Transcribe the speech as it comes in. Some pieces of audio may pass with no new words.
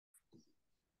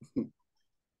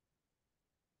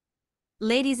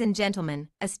Ladies and gentlemen,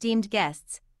 esteemed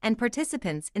guests, and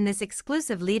participants in this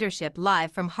exclusive Leadership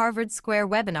Live from Harvard Square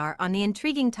webinar on the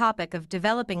intriguing topic of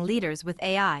developing leaders with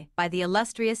AI by the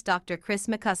illustrious Dr. Chris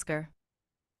McCusker.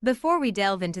 Before we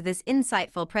delve into this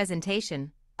insightful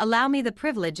presentation, allow me the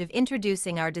privilege of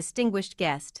introducing our distinguished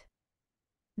guest.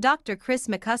 Dr. Chris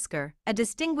McCusker, a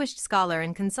distinguished scholar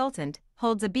and consultant,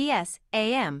 holds a B.S.,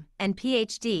 A.M., and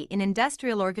Ph.D. in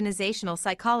Industrial Organizational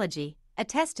Psychology, a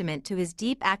testament to his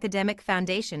deep academic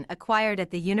foundation acquired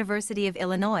at the University of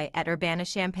Illinois at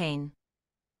Urbana-Champaign.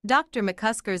 Dr.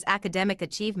 McCusker's academic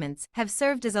achievements have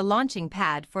served as a launching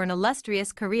pad for an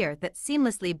illustrious career that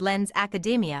seamlessly blends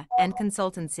academia and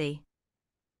consultancy.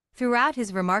 Throughout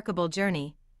his remarkable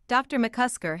journey, Dr.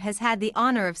 McCusker has had the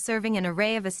honor of serving an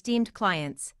array of esteemed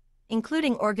clients,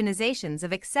 including organizations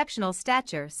of exceptional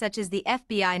stature such as the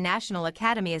FBI National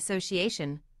Academy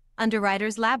Association,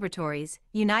 Underwriters Laboratories,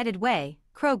 United Way,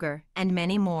 Kroger, and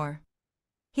many more.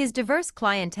 His diverse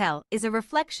clientele is a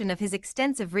reflection of his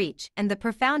extensive reach and the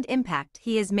profound impact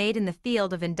he has made in the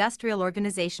field of industrial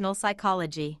organizational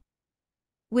psychology.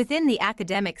 Within the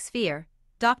academic sphere,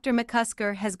 Dr.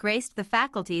 McCusker has graced the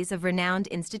faculties of renowned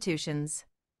institutions.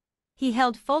 He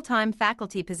held full-time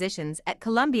faculty positions at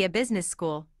Columbia Business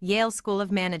School, Yale School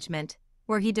of Management,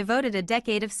 where he devoted a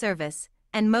decade of service,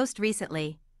 and most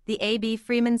recently, the A.B.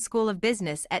 Freeman School of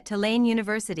Business at Tulane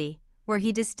University, where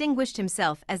he distinguished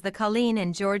himself as the Colleen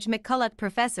and George McCulloch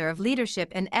Professor of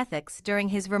Leadership and Ethics during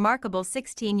his remarkable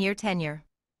 16-year tenure.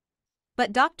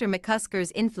 But Dr.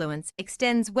 McCusker's influence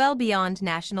extends well beyond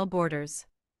national borders.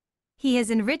 He has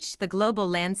enriched the global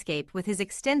landscape with his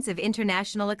extensive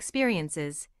international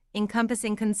experiences,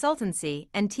 encompassing consultancy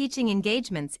and teaching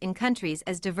engagements in countries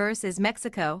as diverse as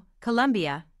Mexico,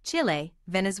 Colombia, Chile,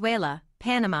 Venezuela,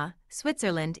 Panama,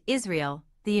 Switzerland, Israel,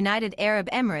 the United Arab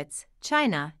Emirates,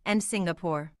 China, and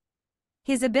Singapore.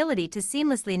 His ability to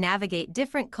seamlessly navigate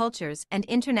different cultures and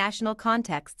international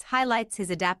contexts highlights his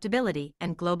adaptability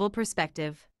and global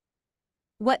perspective.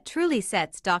 What truly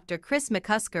sets Dr. Chris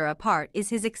McCusker apart is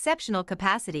his exceptional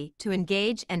capacity to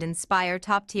engage and inspire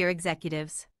top-tier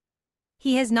executives.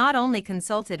 He has not only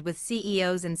consulted with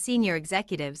CEOs and senior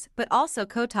executives but also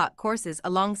co-taught courses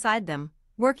alongside them,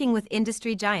 working with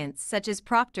industry giants such as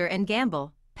Procter &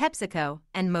 Gamble, PepsiCo,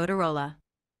 and Motorola.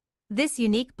 This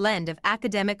unique blend of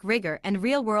academic rigor and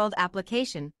real-world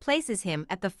application places him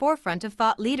at the forefront of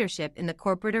thought leadership in the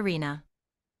corporate arena.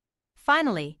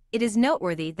 Finally, it is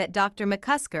noteworthy that Dr.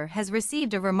 McCusker has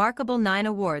received a remarkable 9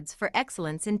 awards for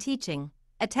excellence in teaching,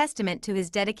 a testament to his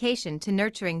dedication to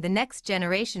nurturing the next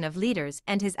generation of leaders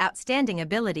and his outstanding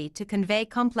ability to convey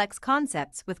complex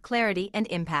concepts with clarity and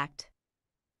impact.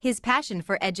 His passion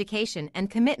for education and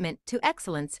commitment to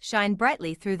excellence shine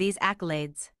brightly through these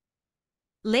accolades.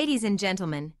 Ladies and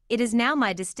gentlemen, it is now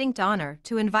my distinct honor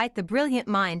to invite the brilliant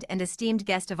mind and esteemed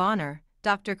guest of honor,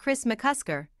 Dr. Chris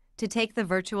McCusker, to take the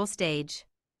virtual stage.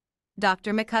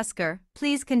 Dr. McCusker,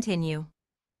 please continue.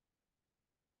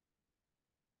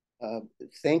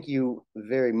 Thank you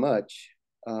very much.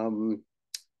 I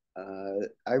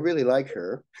really like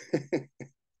her.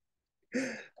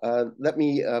 Let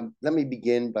me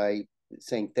begin by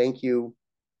saying thank you.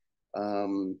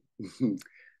 Thank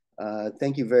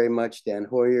you very much, Dan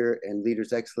Hoyer and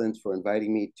Leaders Excellence, for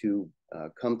inviting me to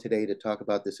come today to talk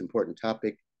about this important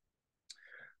topic.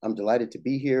 I'm delighted to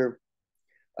be here.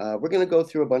 We're going to go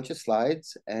through a bunch of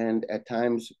slides, and at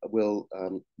times we'll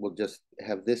just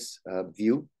have this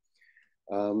view.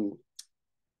 A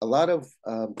lot of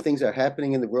things are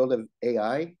happening in the world of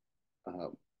AI.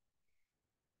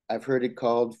 I've heard it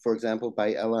called, for example,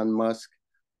 by Elon Musk,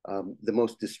 the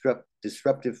most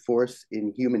disruptive force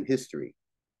in human history.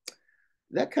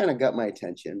 That kind of got my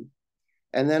attention.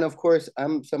 And then, of course,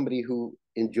 I'm somebody who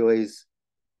enjoys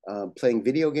playing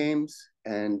video games.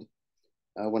 And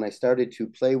when I started to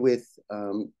play with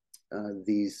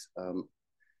these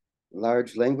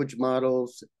large language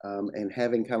models and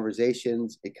having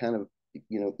conversations, it kind of,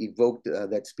 evoked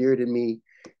that spirit in me.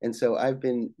 And so I've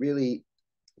been really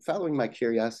following my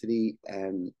curiosity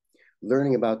and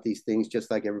learning about these things just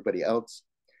like everybody else.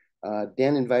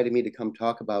 Dan invited me to come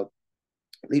talk about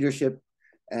leadership,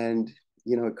 and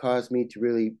it caused me to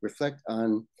really reflect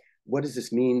on what does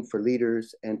this mean for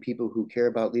leaders and people who care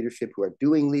about leadership, who are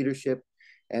doing leadership,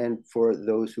 and for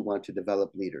those who want to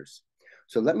develop leaders.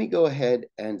 So let me go ahead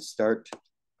and start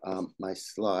my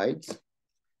slides.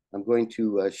 I'm going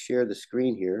to share the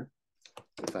screen here,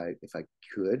 if I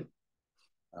could.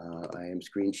 I am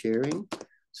screen sharing.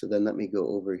 So then let me go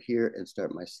over here and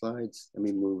start my slides. Let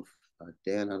me move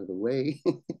Dan out of the way.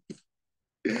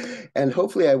 And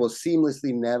hopefully I will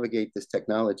seamlessly navigate this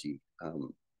technology.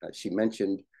 she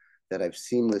mentioned that I've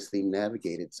seamlessly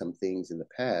navigated some things in the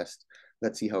past.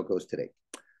 Let's see how it goes today.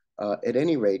 At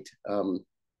any rate, the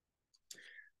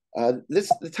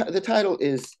title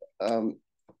is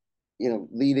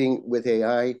leading with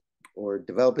AI or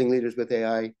developing leaders with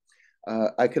AI.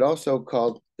 I could also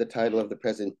call the title of the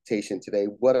presentation today,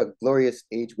 "What a Glorious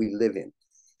Age We Live In."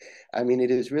 I mean,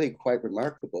 it is really quite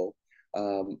remarkable,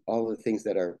 all the things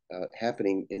that are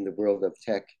happening in the world of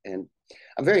tech. And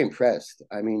I'm very impressed.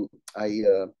 I mean,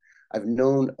 I've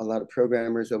known a lot of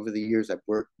programmers over the years. I've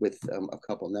worked with a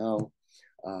couple now.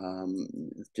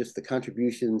 Just the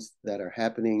contributions that are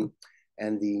happening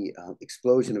and the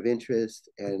explosion of interest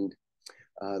and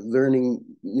learning,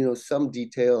 some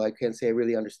detail. I can't say I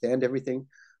really understand everything,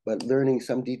 but learning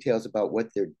some details about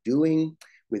what they're doing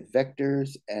with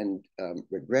vectors and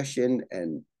regression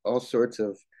and all sorts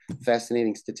of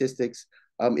fascinating statistics.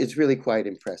 It's really quite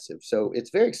impressive. So it's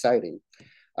very exciting.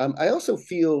 I also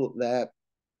feel that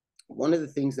one of the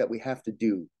things that we have to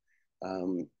do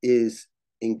is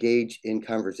engage in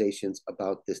conversations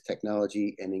about this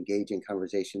technology and engage in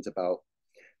conversations about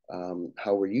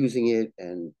how we're using it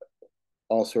and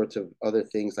all sorts of other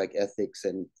things like ethics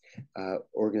and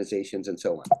organizations and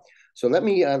so on. So let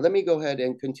me go ahead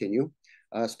and continue.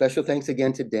 Special thanks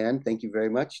again to Dan. Thank you very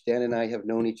much. Dan and I have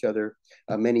known each other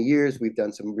many years. We've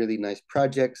done some really nice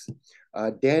projects.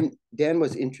 Dan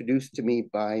was introduced to me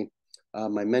by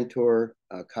my mentor,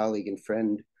 colleague, and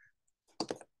friend,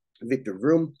 Victor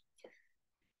Vroom.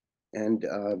 And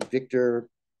Victor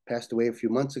passed away a few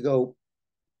months ago.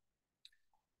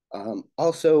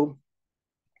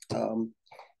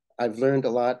 I've learned a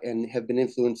lot and have been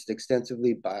influenced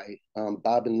extensively by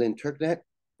Bob and Lynn Turknet.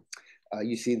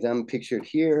 You see them pictured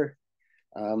here.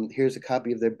 Here's a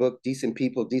copy of their book, Decent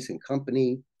People, Decent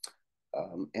Company,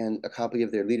 and a copy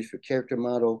of their Leadership Character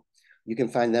Model. You can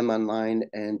find them online,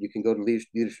 and you can go to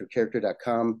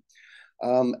leadershipcharacter.com.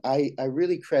 I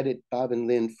really credit Bob and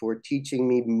Lynn for teaching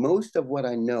me most of what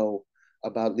I know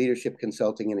about leadership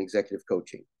consulting and executive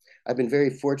coaching. I've been very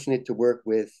fortunate to work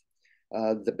with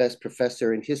the best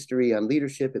professor in history on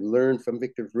leadership and learn from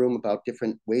Victor Vroom about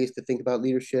different ways to think about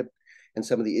leadership and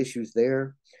some of the issues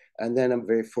there. And then I'm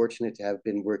very fortunate to have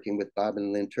been working with Bob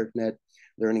and Lynn Turknet,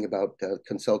 learning about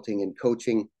consulting and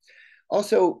coaching.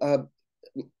 Also,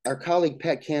 our colleague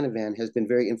Pat Canavan has been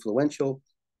very influential.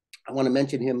 I want to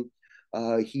mention him.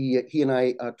 He and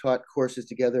I taught courses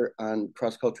together on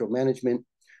cross-cultural management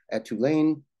at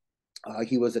Tulane.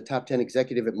 He was a top 10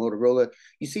 executive at Motorola.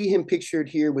 You see him pictured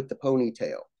here with the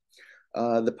ponytail.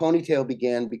 The ponytail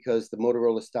began because the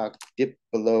Motorola stock dipped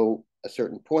below a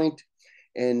certain point,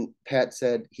 and Pat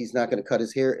said he's not going to cut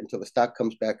his hair until the stock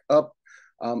comes back up.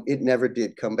 It never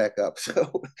did come back up.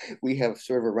 So we have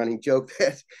sort of a running joke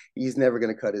that he's never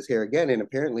going to cut his hair again, and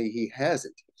apparently he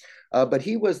hasn't. But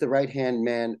he was the right-hand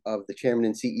man of the chairman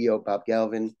and CEO, Bob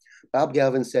Galvin. Bob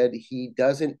Galvin said he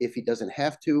doesn't, if he doesn't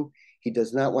have to, he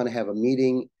does not want to have a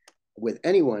meeting with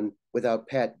anyone without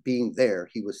Pat being there.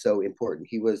 He was so important.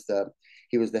 He was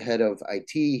the head of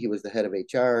IT. He was the head of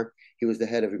HR. He was the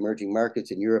head of emerging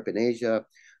markets in Europe and Asia.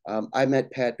 I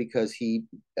met Pat because he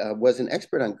was an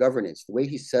expert on governance. The way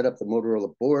he set up the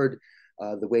Motorola board,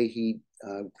 the way he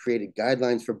created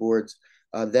guidelines for boards,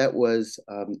 that was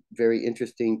very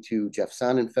interesting to Jeff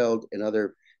Sonnenfeld and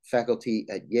other faculty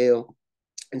at Yale.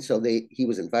 And so he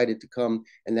was invited to come,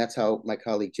 and that's how my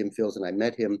colleague Jim Fields and I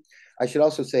met him. I should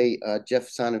also say Jeff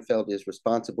Sonnenfeld is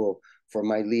responsible for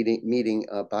my meeting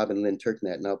Bob and Lynn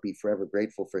Turknet, and I'll be forever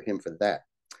grateful for him for that.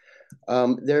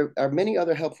 There are many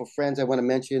other helpful friends I want to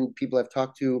mention, people I've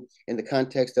talked to in the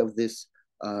context of this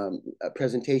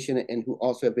presentation and who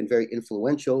also have been very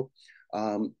influential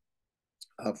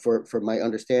for my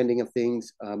understanding of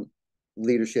things,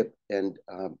 leadership and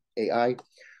AI.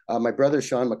 My brother,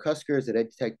 Sean McCusker, is an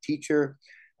EdTech teacher.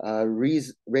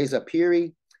 Reza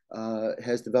Piri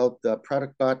has developed the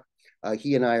product bot.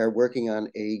 He and I are working on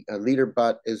a leader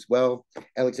bot as well.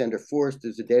 Alexander Forst,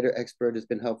 who's a data expert, has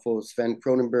been helpful. Sven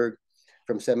Cronenberg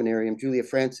from Seminarium. Julia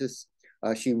Francis,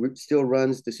 she still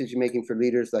runs decision-making for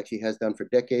leaders like she has done for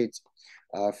decades.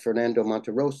 Fernando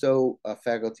Monteroso,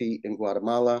 faculty in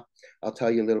Guatemala. I'll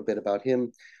tell you a little bit about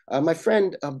him. My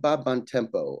friend, Bob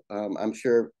Bontempo. I'm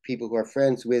sure people who are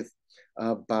friends with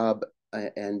Bob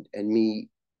and me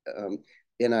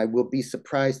and I will be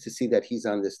surprised to see that he's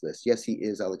on this list. Yes, he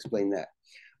is. I'll explain that.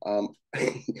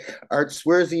 Art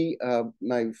Swersey,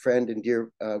 my friend and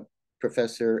dear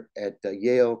professor at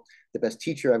Yale, the best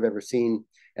teacher I've ever seen.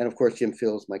 And of course, Jim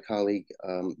Fields, my colleague,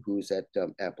 who's at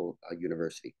Apple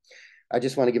University. I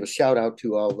just want to give a shout out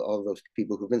to all of those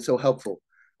people who've been so helpful.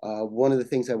 One of the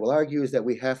things I will argue is that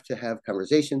we have to have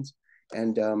conversations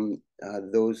and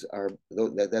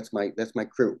that's my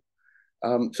crew.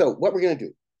 So what we're going to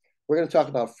do, we're going to talk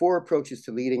about 4 approaches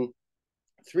to leading.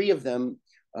 3 of them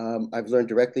I've learned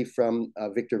directly from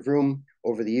Victor Vroom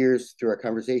over the years through our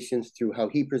conversations, through how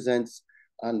he presented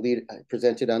on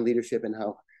leadership, and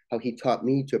how he taught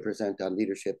me to present on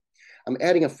leadership. I'm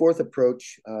adding a 4th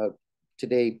approach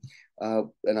today,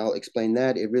 and I'll explain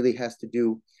that. It really has to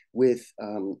do with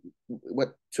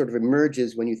what sort of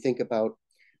emerges when you think about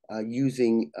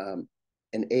using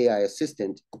an AI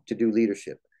assistant to do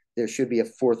leadership. There should be a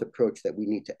 4th approach that we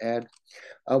need to add.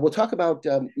 We'll talk about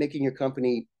making your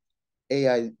company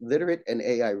AI literate and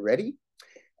AI ready.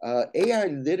 AI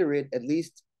literate, at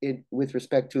least with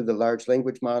respect to the large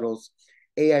language models.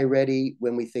 AI ready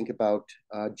when we think about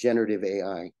generative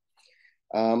AI.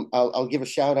 I'll give a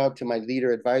shout out to my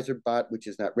leader advisor bot, which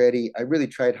is not ready. I really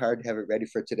tried hard to have it ready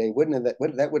for today.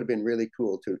 That would have been really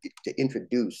cool to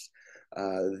introduce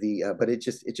but it's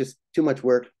just too much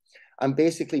work. I'm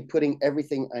basically putting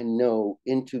everything I know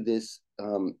into this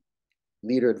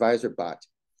leader advisor bot,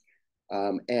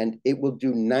 and it will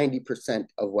do 90%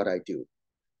 of what I do.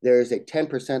 There is a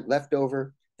 10%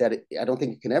 leftover that I don't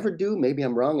think it can ever do. Maybe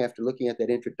I'm wrong after looking at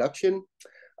that introduction.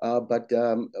 But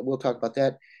we'll talk about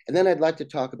that. And then I'd like to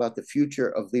talk about the future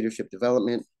of leadership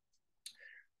development.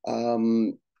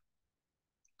 I'll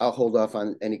hold off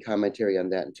on any commentary on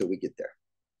that until we get there.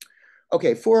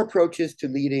 Okay, 4 approaches to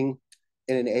leading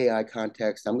in an AI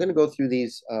context. I'm going to go through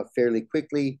these fairly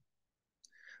quickly.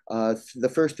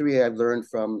 The first 3 I've learned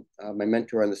from my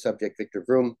mentor on the subject, Victor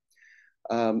Vroom.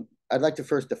 I'd like to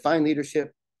first define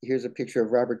leadership. Here's a picture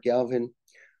of Robert Galvin.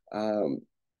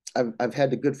 I've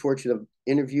had the good fortune of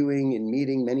interviewing and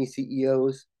meeting many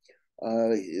CEOs.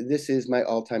 This is my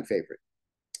all-time favorite.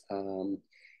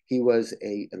 He was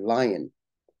a lion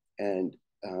and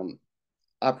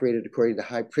operated according to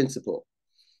high principle,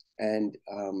 and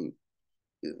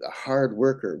a hard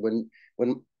worker. When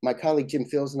my colleague Jim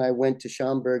Fields and I went to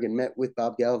Schaumburg and met with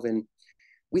Bob Galvin,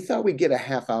 we thought we'd get a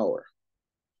half hour.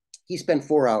 He spent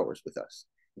 4 hours with us,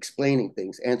 explaining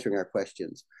things, answering our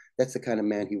questions. That's the kind of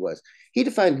man he was. He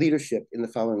defined leadership in the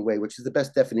following way, which is the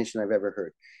best definition I've ever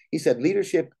heard. He said,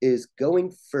 leadership is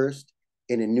going first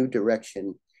in a new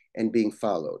direction and being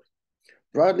followed.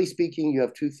 Broadly speaking, you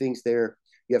have 2 things there.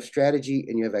 You have strategy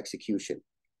and you have execution.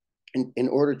 In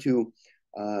order to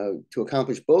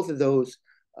accomplish both of those,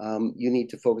 you need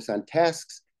to focus on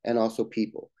tasks and also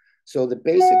people. So the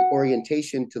basic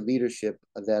orientation to leadership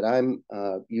that I'm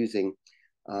using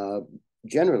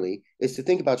generally is to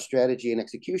think about strategy and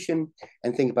execution,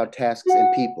 and think about tasks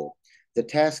and people. The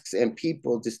tasks and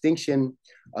people distinction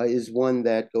is one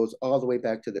that goes all the way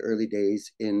back to the early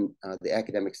days in the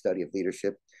academic study of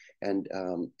leadership, and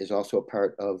is also a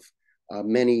part of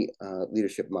many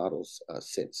leadership models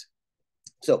since.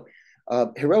 So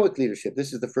heroic leadership,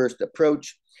 this is the first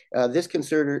approach. This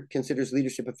considers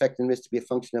leadership effectiveness to be a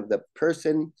function of the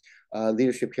person,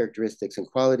 leadership characteristics and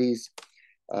qualities.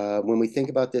 When we think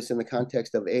about this in the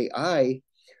context of AI,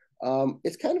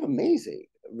 it's kind of amazing,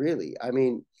 really. I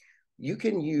mean, you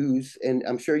can use, and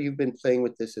I'm sure you've been playing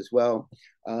with this as well.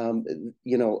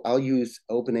 I'll use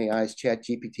OpenAI's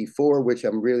ChatGPT-4, which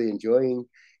I'm really enjoying.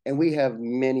 And we have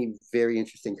many very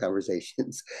interesting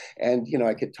conversations. And,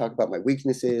 I could talk about my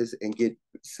weaknesses and get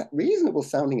reasonable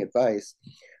sounding advice.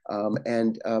 I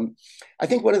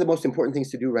think one of the most important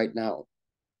things to do right now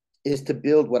is to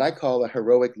build what I call a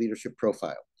heroic leadership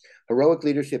profile. Heroic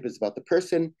leadership is about the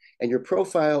person, and your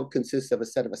profile consists of a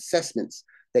set of assessments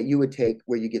that you would take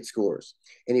where you get scores.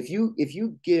 And if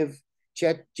you give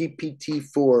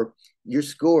ChatGPT-4 your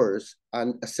scores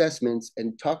on assessments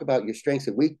and talk about your strengths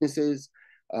and weaknesses,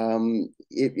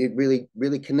 it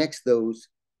really connects those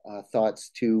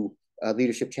thoughts to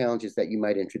leadership challenges that you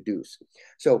might introduce.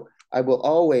 So I will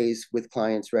always, with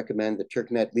clients, recommend the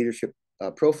TurkNet leadership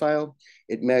profile.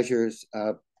 It measures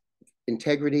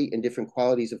integrity and different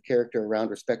qualities of character around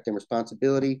respect and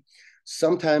responsibility.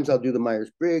 Sometimes I'll do the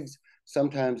Myers-Briggs,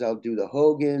 sometimes I'll do the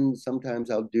Hogan,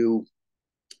 sometimes I'll do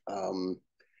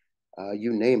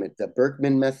you name it, the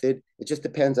Berkman method. It just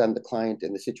depends on the client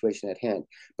and the situation at hand.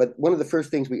 But one of the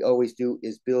first things we always do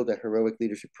is build a heroic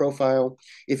leadership profile.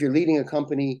 If you're leading a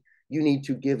company, you need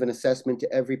to give an assessment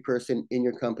to every person in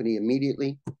your company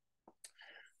immediately.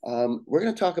 We're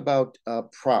going to talk about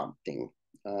prompting.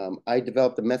 I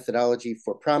developed a methodology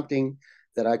for prompting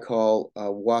that I call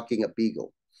walking a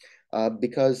beagle,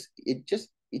 because it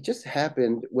just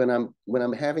happened when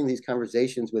I'm having these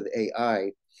conversations with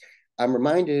AI. I'm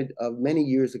reminded of many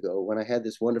years ago when I had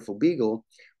this wonderful beagle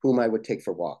whom I would take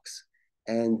for walks,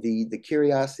 and the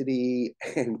curiosity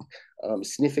and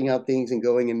sniffing out things and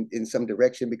going in some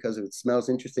direction because it smells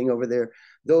interesting over there.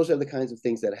 Those are the kinds of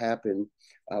things that happen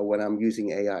when I'm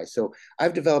using AI. So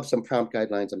I've developed some prompt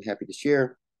guidelines I'm happy to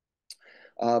share.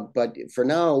 But for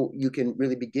now, you can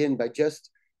really begin by just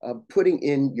putting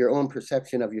in your own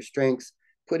perception of your strengths,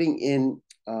 putting in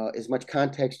as much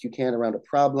context you can around a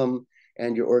problem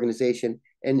and your organization,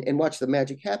 and watch the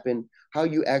magic happen, how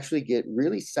you actually get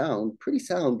really pretty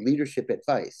sound leadership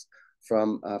advice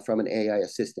from an AI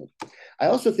assistant. I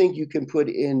also think you can put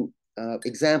in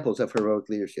examples of heroic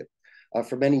leadership.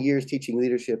 For many years teaching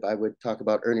leadership, I would talk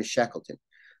about Ernest Shackleton,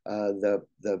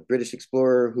 the British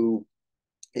explorer who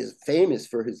is famous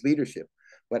for his leadership,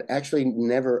 but actually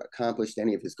never accomplished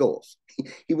any of his goals.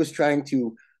 He was trying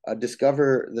to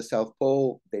discover the South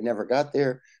Pole. They never got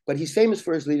there, but he's famous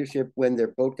for his leadership when their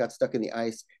boat got stuck in the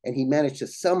ice, and he managed to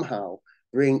somehow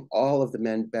bring all of the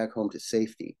men back home to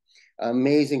safety.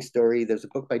 Amazing story. There's a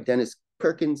book by Dennis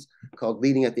Perkins called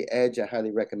Leading at the Edge. I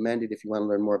highly recommend it if you want to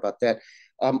learn more about that.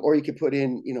 Or you could put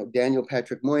in, Daniel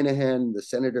Patrick Moynihan, the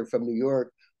senator from New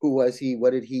York. Who was he?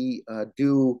 What did he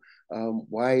do?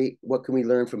 What can we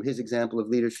learn from his example of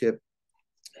leadership?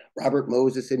 Robert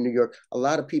Moses in New York, a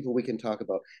lot of people we can talk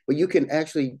about, but you can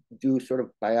actually do sort of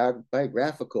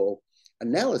biographical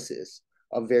analysis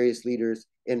of various leaders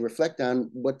and reflect on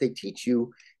what they teach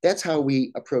you. That's how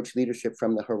we approach leadership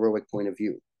from the heroic point of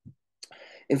view.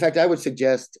 In fact, I would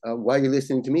suggest while you're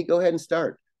listening to me, go ahead and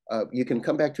start. You can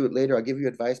come back to it later. I'll give you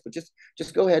advice, but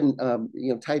just go ahead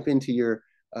and type into your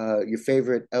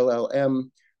favorite LLM.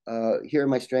 Here are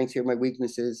my strengths, here are my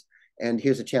weaknesses, and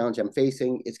here's a challenge I'm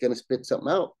facing. It's going to spit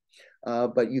something out,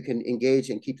 but you can engage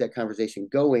and keep that conversation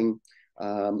going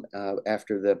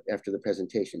after the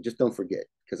presentation. Just don't forget,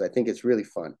 because I think it's really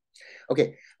fun.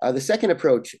 Okay, the second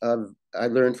approach I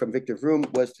learned from Victor Vroom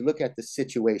was to look at the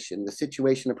situation. The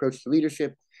situation approach to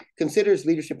leadership considers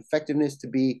leadership effectiveness to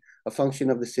be a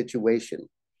function of the situation.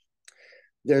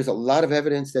 There's a lot of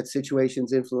evidence that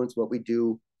situations influence what we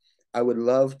do. I would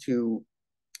love to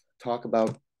talk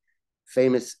about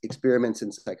famous experiments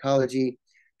in psychology,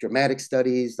 dramatic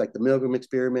studies like the Milgram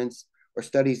experiments, or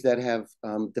studies that have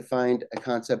defined a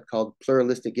concept called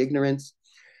pluralistic ignorance.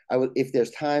 If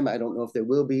there's time, I don't know if there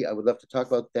will be, I would love to talk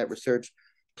about that research.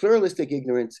 Pluralistic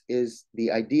ignorance is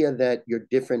the idea that you're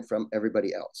different from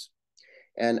everybody else.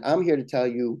 And I'm here to tell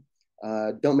you,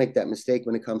 don't make that mistake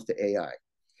when it comes to AI.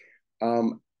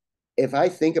 If I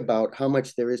think about how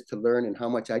much there is to learn and how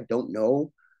much I don't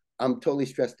know, I'm totally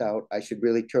stressed out. I should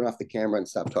really turn off the camera and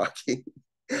stop talking.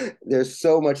 There's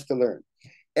so much to learn.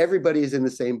 Everybody is in the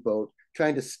same boat,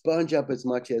 trying to sponge up as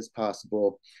much as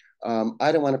possible.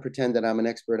 I don't want to pretend that I'm an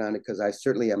expert on it, because I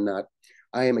certainly am not.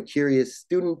 I am a curious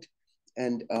student,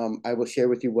 and I will share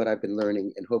with you what I've been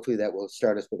learning, and hopefully that will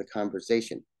start us with a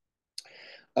conversation.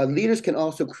 Leaders can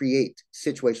also create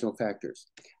situational factors.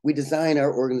 We design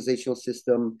our organizational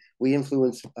system, we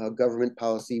influence government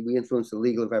policy, we influence the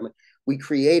legal environment, we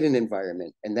create an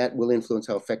environment, and that will influence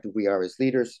how effective we are as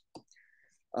leaders.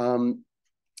 When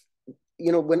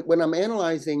I'm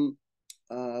analyzing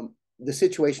the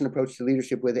situation approach to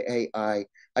leadership with AI,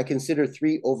 I consider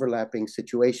 3 overlapping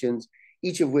situations,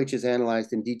 each of which is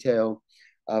analyzed in detail.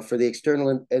 For the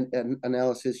external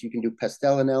analysis, you can do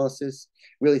pastel analysis,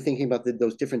 really thinking about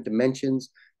those different dimensions.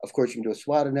 Of course, you can do a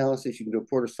SWOT analysis, you can do a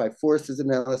Porter's 5 forces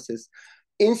analysis.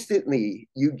 Instantly,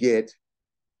 you get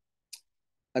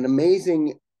an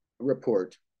amazing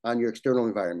report on your external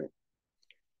environment.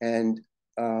 And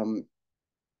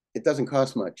it doesn't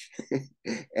cost much,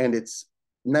 and it's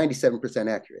 97%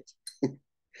 accurate.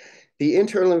 The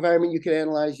internal environment you can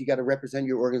analyze, you got to represent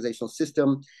your organizational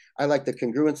system. I like the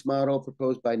congruence model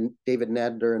proposed by David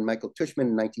Nadler and Michael Tushman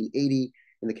in 1980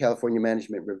 in the California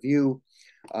Management Review.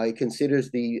 It considers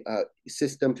the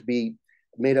system to be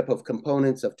made up of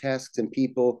components of tasks and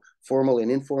people, formal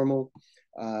and informal.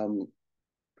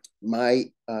 My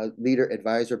leader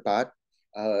advisor bot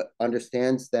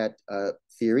understands that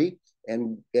theory,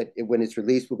 and when it's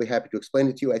released, we'll be happy to explain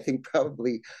it to you. I think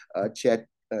probably Chat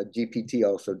GPT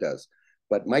also does.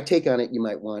 But my take on it, you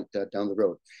might want down the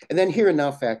road. And then here and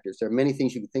now factors. There are many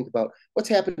things you can think about. What's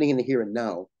happening in the here and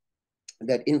now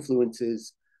that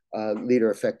influences leader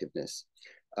effectiveness?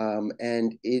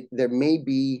 There may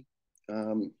be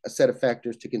a set of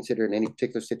factors to consider in any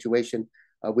particular situation.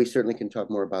 We certainly can talk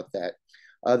more about that.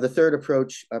 The third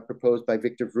approach proposed by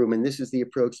Victor Vroom, and this is the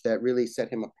approach that really set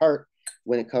him apart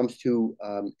when it comes to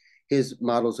his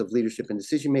models of leadership and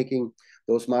decision-making.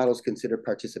 Those models consider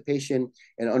participation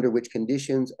and under which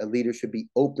conditions a leader should be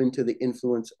open to the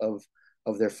influence of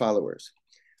their followers.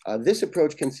 This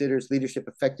approach considers leadership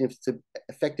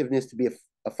effectiveness to be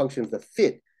a function of the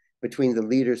fit between the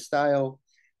leader's style,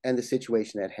 and the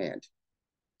situation at hand.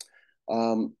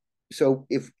 So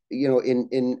if, you know,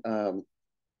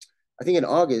 I think in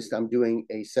August, I'm doing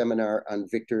a seminar on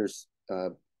Victor's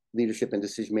leadership and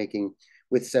decision-making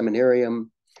with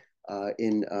Seminarium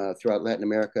throughout Latin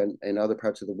America and other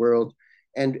parts of the world.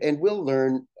 And we'll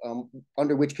learn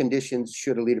under which conditions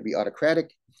should a leader be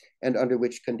autocratic and under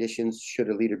which conditions should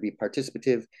a leader be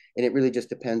participative. And it really just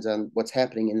depends on what's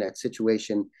happening in that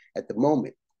situation at the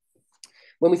moment.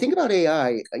 When we think about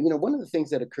AI, you know, one of the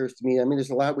things that occurs to me, I mean, there's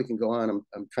a lot we can go on.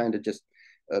 I'm trying to just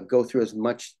go through as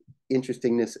much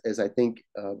interestingness as I think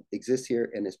exists here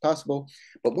and is possible.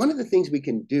 But one of the things we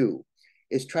can do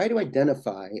is try to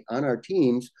identify on our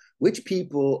teams which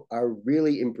people are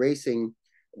really embracing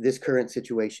this current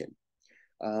situation.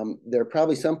 There are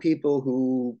probably some people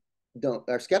who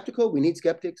are skeptical. We need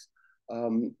skeptics.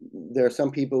 There are some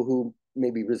people who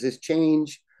maybe resist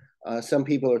change. Some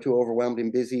people are too overwhelmed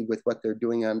and busy with what they're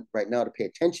doing on right now to pay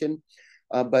attention.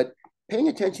 But paying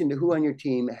attention to who on your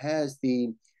team has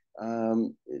the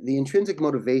intrinsic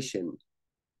motivation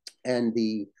and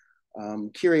the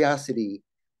curiosity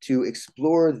to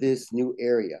explore this new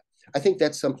area, I think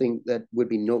that's something that would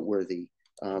be noteworthy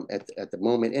at the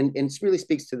moment, and it really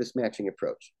speaks to this matching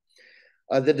approach.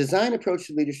 The design approach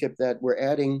to leadership that we're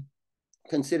adding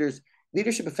considers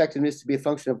leadership effectiveness to be a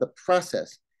function of the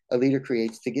process a leader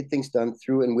creates to get things done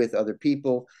through and with other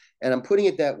people. And I'm putting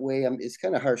it that way. It's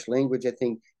kind of harsh language, I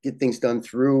think, get things done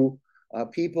through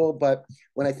people. But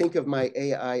when I think of my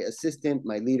AI assistant,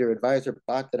 my leader advisor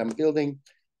bot that I'm building,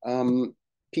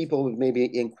 people maybe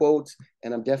in quotes,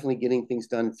 and I'm definitely getting things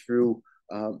done through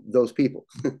those people.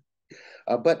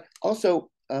 But also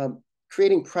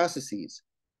creating processes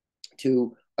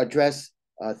to address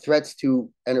threats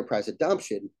to enterprise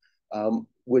adoption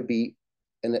would be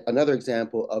another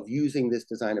example of using this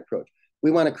design approach. We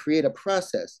want to create a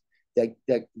process that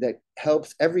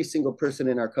helps every single person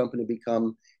in our company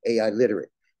become AI literate.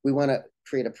 We want to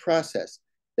create a process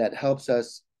that helps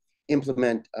us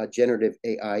implement generative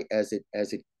AI as it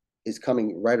is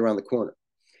coming right around the corner.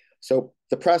 So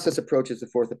the process approach is the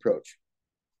fourth approach.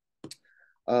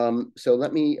 So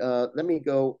let me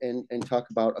go and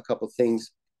talk about a couple of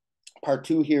things. Part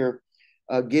two here,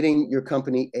 getting your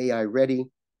company AI ready.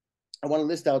 I want to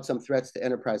list out some threats to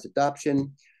enterprise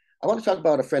adoption. I want to talk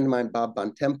about a friend of mine, Bob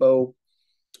Bontempo.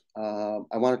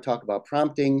 I want to talk about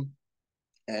prompting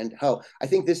and how I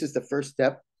think this is the first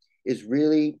step, is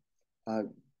really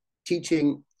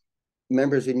teaching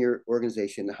members in your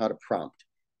organization how to prompt.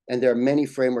 And there are many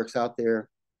frameworks out there.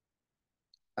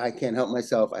 I can't help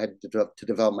myself. I had to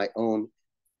develop my own.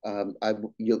 There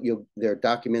are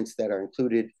documents that are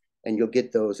included, and you'll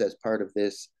get those as part of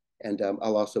this. And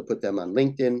I'll also put them on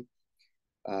LinkedIn.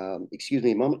 Excuse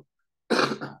me a moment.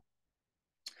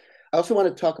 I also want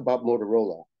to talk about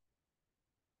Motorola.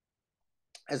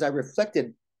 As I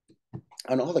reflected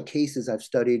on all the cases I've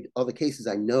studied, all the cases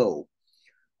I know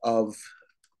of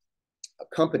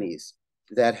companies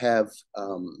that have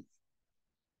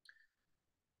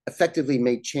effectively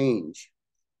made change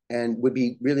and would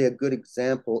be really a good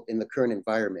example in the current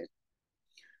environment,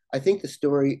 I think the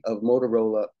story of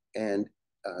Motorola and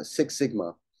Six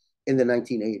Sigma in the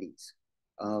 1980s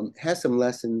has some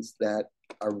lessons that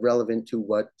are relevant to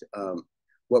what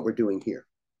we're doing here.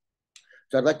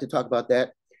 So I'd like to talk about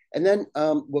that. And then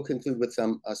we'll conclude with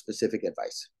some specific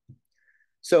advice.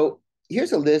 So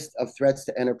here's a list of threats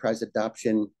to enterprise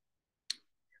adoption.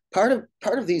 Part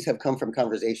of these have come from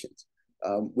conversations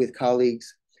with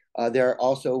colleagues. There are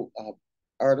also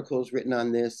articles written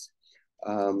on this.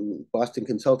 Boston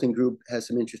Consulting Group has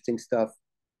some interesting stuff.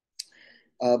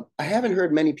 I haven't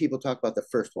heard many people talk about the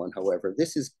first one, however.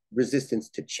 This is resistance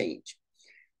to change.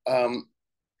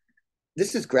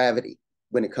 This is gravity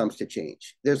when it comes to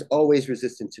change. There's always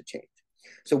resistance to change.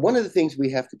 So one of the things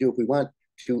we have to do if we want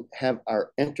to have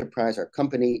our enterprise, our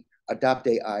company adopt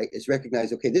AI is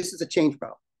recognize, okay, this is a change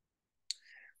problem.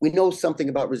 We know something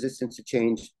about resistance to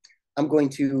change. I'm going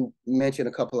to mention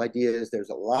a couple ideas. There's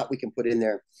a lot we can put in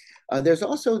there. There's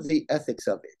also the ethics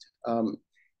of it.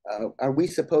 Are we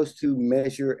supposed to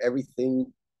measure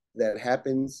everything that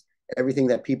happens, everything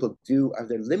that people do? Are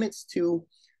there limits to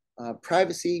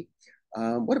privacy?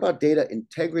 What about data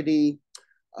integrity?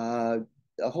 A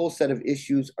whole set of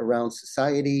issues around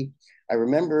society. I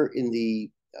remember in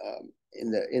the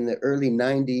early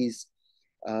 90s,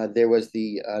 there was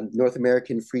the North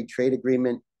American Free Trade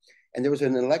Agreement, and there was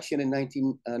an election in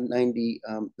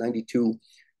 1992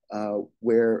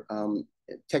 where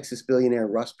Texas billionaire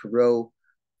Ross Perot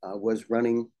was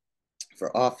running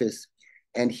for office,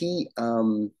 and he,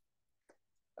 I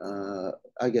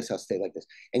guess I'll stay like this,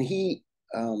 and he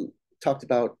talked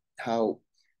about how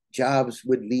jobs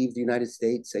would leave the United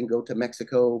States and go to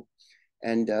Mexico.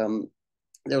 And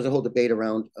there was a whole debate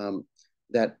around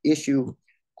that issue.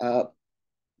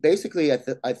 Basically,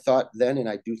 I thought then, and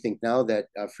I do think now, that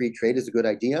free trade is a good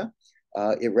idea.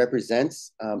 It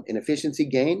represents an efficiency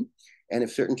gain. And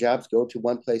if certain jobs go to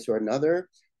one place or another,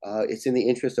 it's in the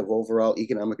interest of overall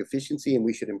economic efficiency, and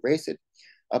we should embrace it.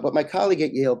 But my colleague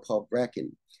at Yale, Paul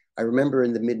Bracken, I remember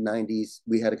in the mid-90s,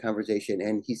 we had a conversation,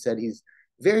 and he said he's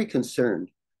very concerned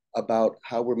about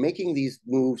how we're making these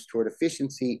moves toward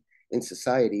efficiency in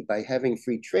society by having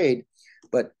free trade,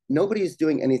 but nobody is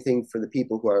doing anything for the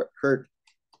people who are hurt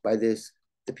by this,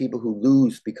 the people who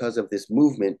lose because of this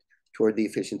movement toward the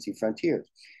efficiency frontiers.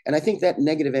 And I think that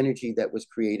negative energy that was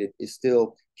created is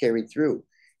still carried through.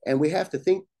 And we have to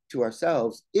think to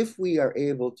ourselves, if we are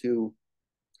able to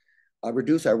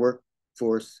reduce our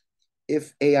workforce,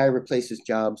 if AI replaces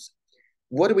jobs,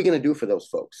 what are we going to do for those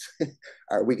folks?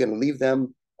 Are we going to leave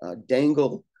them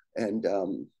dangle and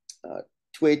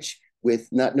twitch with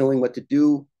not knowing what to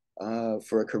do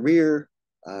for a career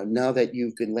now that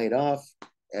you've been laid off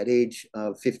at age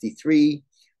 53?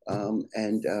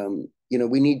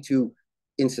 We need to,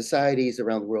 in societies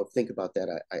around the world, think about that,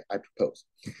 I propose.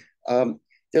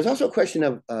 There's also a question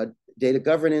of data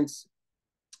governance.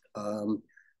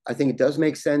 I think it does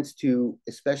make sense to,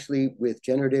 especially with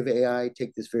generative AI,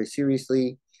 take this very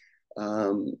seriously,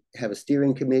 have a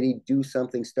steering committee, do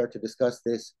something, start to discuss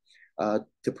this,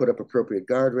 to put up appropriate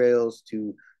guardrails,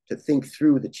 to think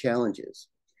through the challenges.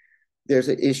 There's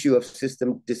an issue of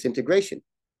system disintegration.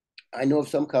 I know of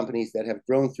some companies that have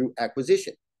grown through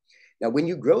acquisition. Now, when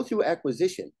you grow through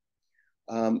acquisition,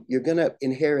 you're going to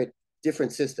inherit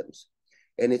different systems.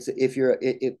 And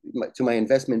to my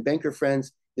investment banker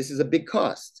friends, this is a big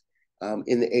cost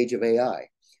in the age of AI.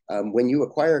 When you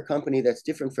acquire a company that's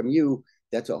different from you,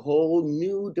 that's a whole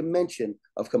new dimension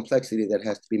of complexity that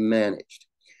has to be managed.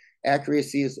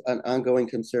 Accuracy is an ongoing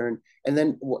concern. And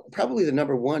then probably the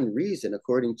number one reason,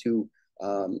 according to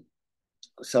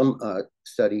some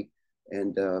study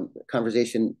and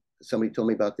conversation, somebody told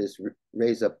me about this,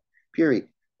 raise up Puri,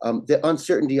 the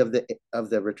uncertainty of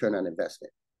the return on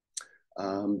investment.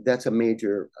 That's a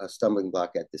major stumbling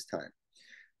block at this time.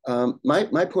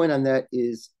 My point on that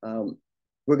is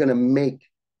we're going to make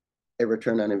a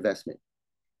return on investment.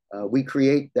 We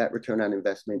create that return on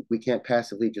investment. We can't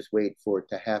passively just wait for it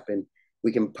to happen.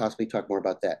 We can possibly talk more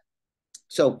about that.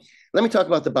 So let me talk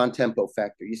about the Bontempo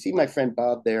factor. You see my friend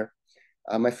Bob there.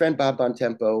 My friend Bob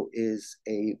Bontempo is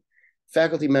a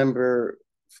faculty member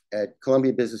at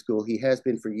Columbia Business School. He has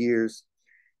been for years.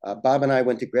 Bob and I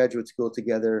went to graduate school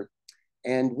together,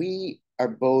 and we are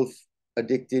both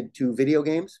addicted to video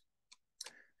games.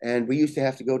 And we used to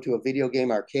have to go to a video game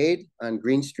arcade on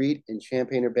Green Street in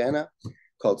Champaign-Urbana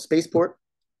called Spaceport.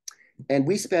 And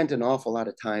we spent an awful lot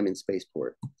of time in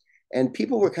Spaceport. And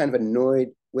people were kind of annoyed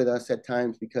with us at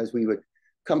times because we would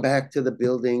come back to the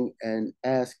building and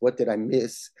ask, what did I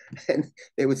miss? And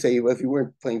they would say, well, if you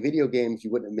weren't playing video games,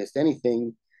 you wouldn't have missed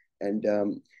anything. And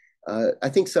I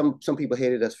think some people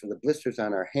hated us for the blisters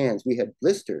on our hands. We had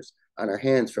blisters on our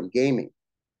hands from gaming.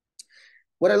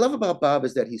 What I love about Bob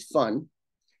is that he's fun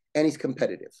and he's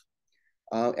competitive.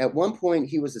 At one point,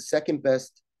 he was the second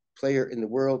best player in the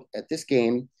world at this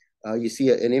game. You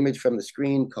see an image from the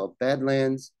screen called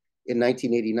Badlands in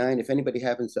 1989. If anybody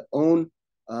happens to own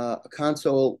a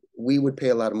console, we would pay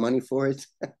a lot of money for it.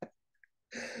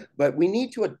 But we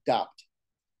need to adopt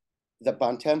the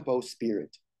Bontempo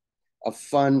spirit of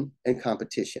fun and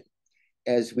competition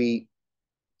as we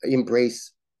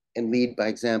embrace and lead by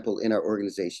example in our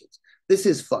organizations. This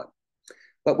is fun,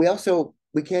 but we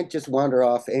can't just wander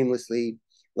off aimlessly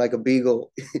like a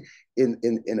beagle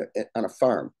on a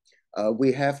farm.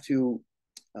 We have to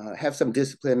have some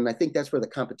discipline, and I think that's where the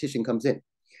competition comes in.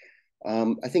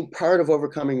 I think part of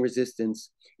overcoming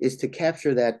resistance is to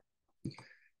capture that,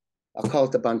 I'll call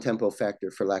it the Bontempo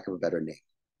factor for lack of a better name.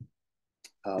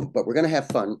 But we're going to have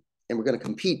fun, and we're going to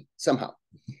compete somehow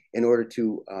in order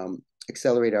to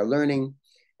accelerate our learning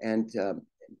and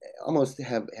almost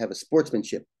have a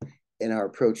sportsmanship in our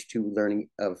approach to learning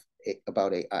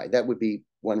about AI. That would be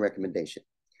one recommendation.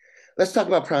 Let's talk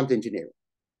about prompt engineering.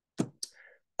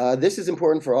 This is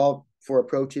important for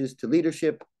approaches to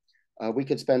leadership. We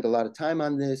could spend a lot of time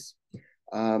on this.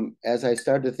 As I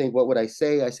started to think, what would I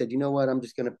say? I said, you know what? I'm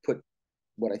just going to put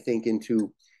what I think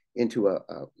into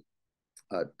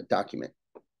a document.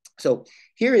 So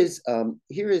here is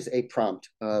a prompt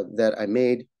that I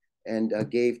made and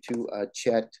gave to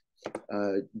Chat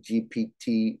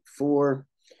GPT-4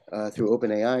 through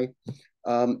OpenAI.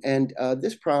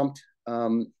 This prompt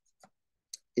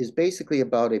is basically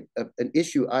about an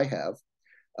issue I have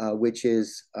which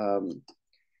is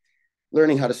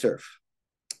learning how to surf.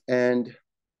 And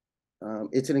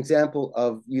it's an example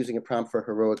of using a prompt for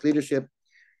heroic leadership.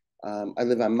 I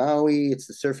live on Maui. It's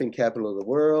the surfing capital of the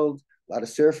world. A lot of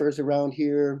surfers around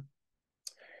here.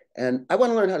 And I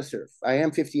want to learn how to surf. I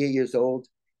am 58 years old,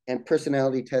 and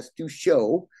personality tests do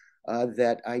show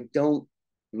that I don't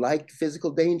like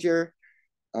physical danger.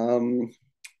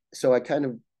 So I kind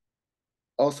of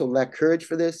also lack courage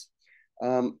for this.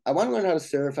 I want to learn how to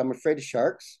surf. I'm afraid of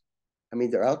sharks. I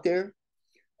mean, they're out there.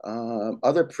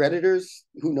 Other predators,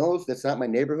 who knows? That's not my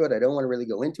neighborhood. I don't want to really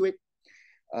go into it.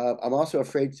 I'm also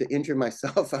afraid to injure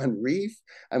myself on reef.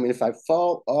 I mean, if I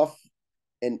fall off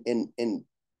and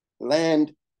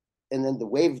land and then the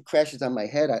wave crashes on my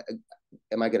head,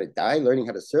 am I going to die learning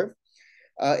how to surf?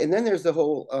 And then there's the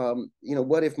whole,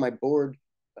 what if my board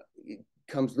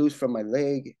comes loose from my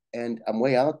leg and I'm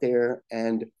way out there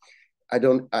and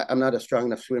I'm not a strong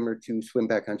enough swimmer to swim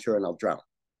back on shore and I'll drown.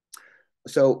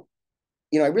 So,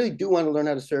 I really do want to learn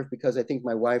how to surf because I think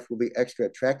my wife will be extra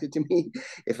attracted to me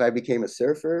if I became a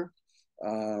surfer.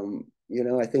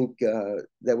 I think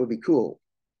that would be cool.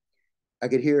 I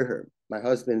could hear her. My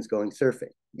husband's going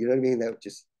surfing. You know what I mean?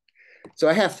 So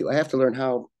I have to learn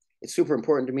how. It's super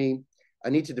important to me. I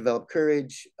need to develop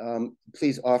courage.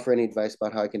 Please offer any advice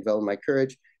about how I can develop my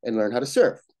courage and learn how to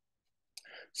surf.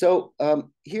 So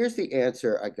here's the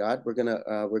answer I got. We're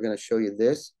gonna show you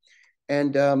this,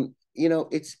 and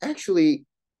it's actually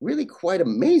really quite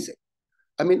amazing.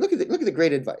 I mean, look at the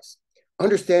great advice.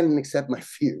 Understand and accept my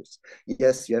fears.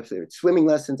 Yes, you have to. Swimming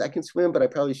lessons. I can swim, but I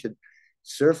probably should.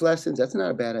 Surf lessons. That's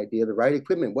not a bad idea. The right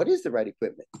equipment. What is the right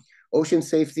equipment? Ocean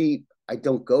safety. I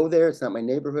don't go there. It's not my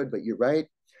neighborhood, but you're right.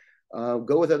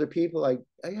 Go with other people. I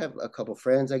have a couple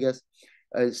friends, I guess.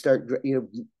 Start,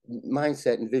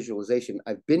 mindset and visualization.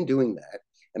 I've been doing that,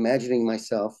 imagining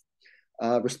myself.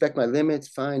 Respect my limits.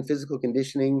 Fine. Physical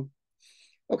conditioning.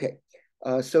 Okay.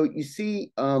 So you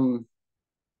see what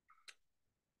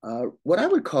I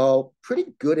would call pretty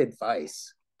good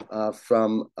advice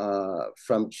from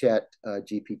Chat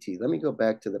GPT. Let me go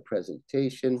back to the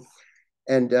presentation,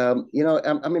 and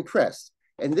I'm impressed.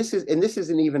 And this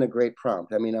isn't even a great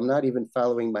prompt. I mean, I'm not even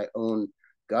following my own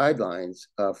guidelines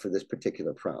for this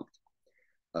particular prompt.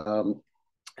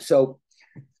 So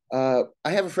I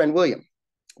have a friend, William.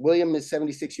 William is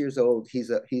 76 years old. He's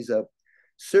a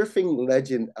surfing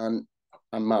legend on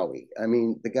Maui. I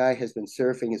mean, the guy has been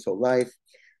surfing his whole life.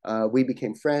 We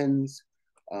became friends.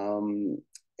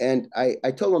 And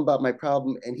I told him about my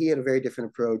problem, and he had a very different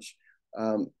approach.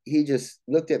 He just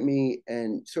looked at me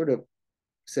and sort of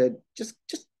said, just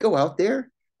go out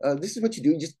there. This is what you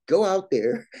do. You just go out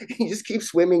there. You just keep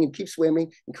swimming and keep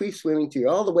swimming and keep swimming till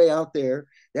you're all the way out there.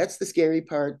 That's the scary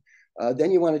part.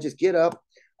 Then you want to just get up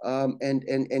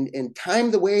and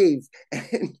time the wave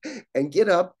and get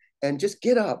up and just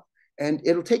get up. And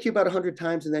it'll take you about 100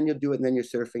 times, and then you'll do it, and then you're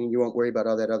surfing, and you won't worry about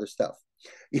all that other stuff.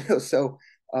 So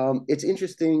it's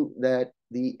interesting that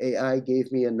the AI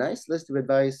gave me a nice list of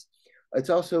advice. It's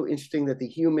also interesting that the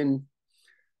human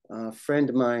friend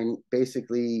of mine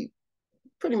basically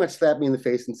pretty much slapped me in the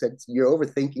face and said, you're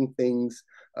overthinking things,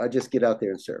 just get out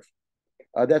there and surf.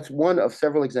 That's one of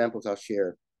several examples I'll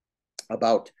share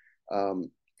about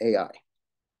AI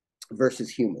versus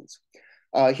humans.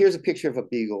 Here's a picture of a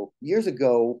beagle. Years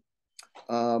ago,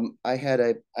 I had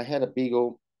a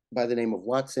beagle by the name of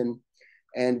Watson,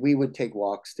 and we would take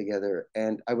walks together,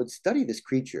 and I would study this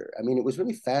creature. I mean, it was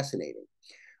really fascinating.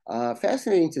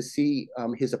 Fascinating to see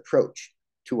his approach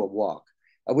to a walk.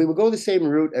 We would go the same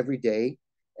route every day,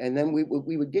 and then we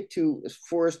would get to a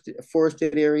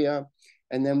forested area,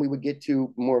 and then we would get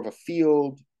to more of a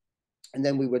field, and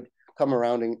then we would come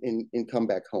around and come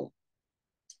back home.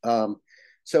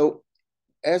 So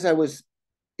as I was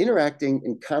interacting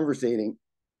and conversating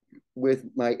with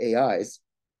my AIs,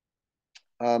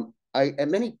 I at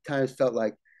many times felt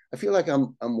like I feel like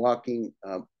I'm walking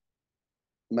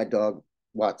my dog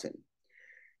Watson,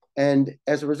 and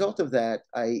as a result of that,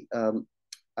 I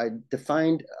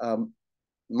defined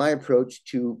my approach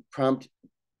to prompt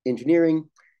engineering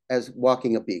as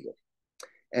walking a beagle.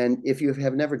 And if you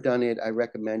have never done it, I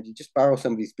recommend you just borrow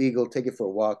somebody's beagle, take it for a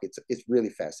walk. It's really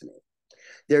fascinating.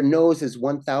 Their nose is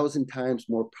 1,000 times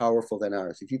more powerful than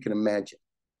ours, if you can imagine.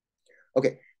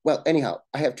 Okay, well, anyhow,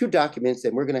 I have 2 documents,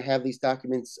 and we're going to have these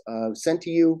documents sent to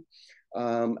you.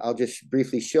 I'll just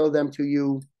briefly show them to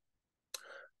you.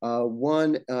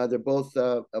 One, they're both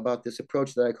about this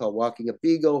approach that I call walking a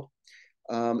beagle.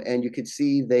 And you can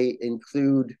see they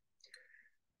include,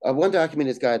 one document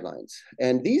is guidelines.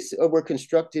 And these were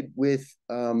constructed with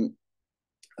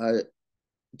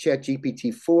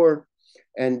ChatGPT 4.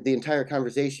 And the entire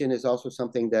conversation is also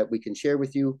something that we can share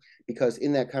with you, because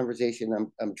in that conversation,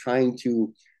 I'm trying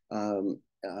to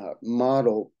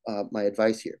model my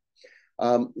advice here.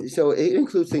 So it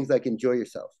includes things like enjoy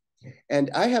yourself. And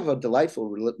I have a delightful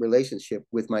relationship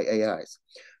with my AIs.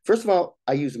 First of all,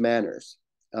 I use manners.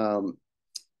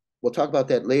 We'll talk about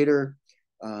that later.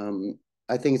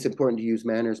 I think it's important to use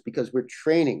manners because we're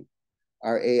training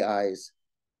our AIs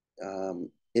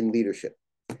in leadership.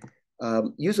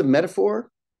 Use a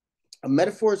metaphor. A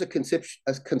metaphor is a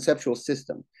conceptual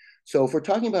system. So if we're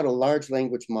talking about a large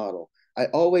language model, I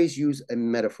always use a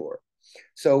metaphor.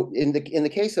 So in the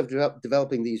case of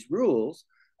developing these rules,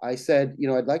 I said,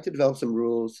 I'd like to develop some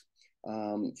rules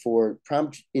for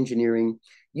prompt engineering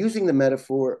using the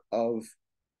metaphor of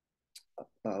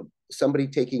somebody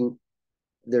taking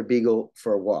their beagle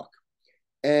for a walk.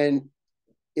 And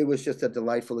it was just a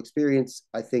delightful experience,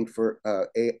 I think, for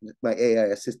my AI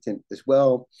assistant as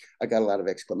well. I got a lot of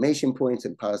exclamation points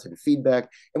and positive feedback,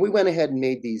 and we went ahead and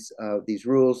made these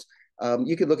rules.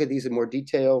 You could look at these in more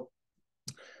detail.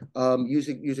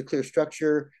 Use a clear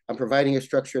structure. I'm providing a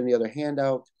structure in the other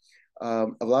handout.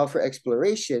 Allow for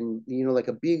exploration, like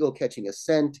a beagle catching a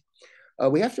scent.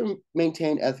 We have to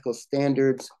maintain ethical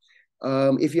standards.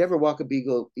 If you ever walk a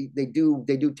beagle, they do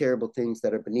terrible things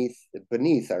that are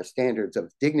beneath our standards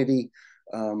of dignity,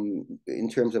 in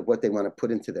terms of what they want to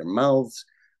put into their mouths.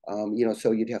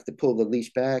 So you'd have to pull the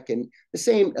leash back, and the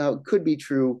same could be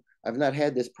true. I've not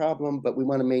had this problem, but we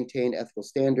want to maintain ethical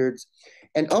standards,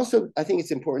 and also I think it's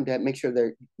important to make sure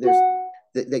that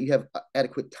you have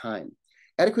adequate time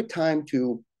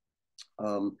to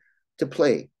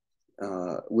play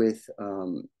with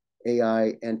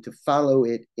AI and to follow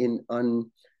it in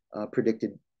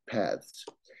unpredicted paths,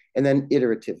 and then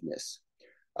iterativeness.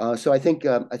 So I think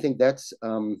that's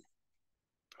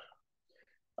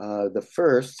the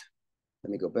first. Let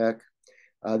me go back.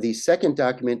 The second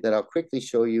document that I'll quickly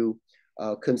show you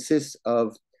consists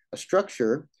of a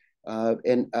structure,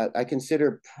 and I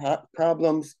consider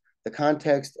problems, the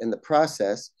context, and the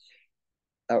process,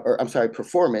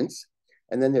 performance,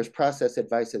 and then there's process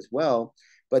advice as well.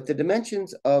 But the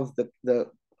dimensions of the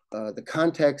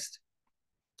context,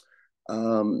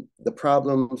 the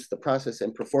problems, the process,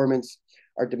 and performance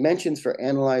are dimensions for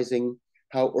analyzing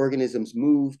how organisms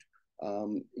moved.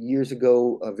 Years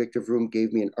ago, Victor Vroom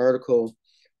gave me an article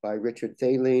by Richard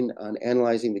Thaleen on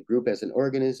analyzing the group as an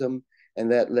organism,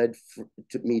 and that led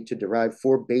me to derive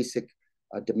 4 basic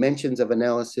dimensions of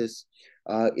analysis.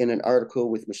 In an article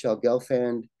with Michelle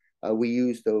Gelfand, we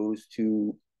use those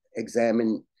to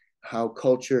examine how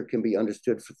culture can be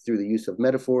understood through the use of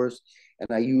metaphors. And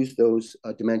I use those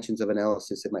dimensions of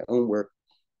analysis in my own work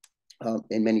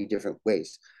in many different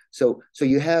ways. So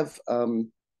you have,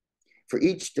 for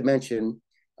each dimension,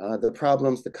 the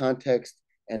problems, the context,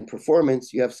 and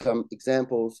performance, you have some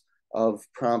examples of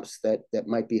prompts that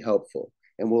might be helpful.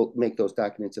 And we'll make those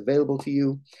documents available to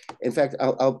you. In fact,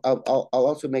 I'll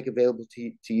also make available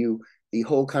to you the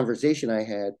whole conversation I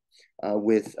had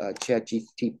with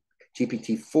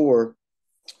ChatGPT-4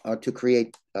 to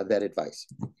create that advice.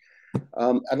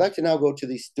 I'd like to now go to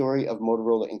the story of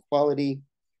Motorola in quality,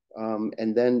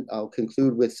 and then I'll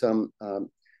conclude with some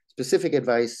specific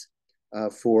advice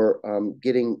for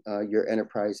getting your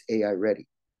enterprise AI ready.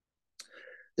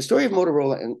 The story of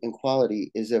Motorola in quality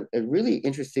is a really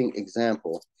interesting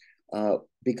example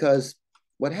because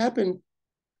what happened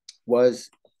was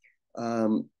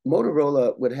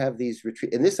Motorola would have these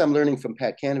retreats, and this I'm learning from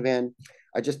Pat Canavan.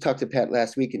 I just talked to Pat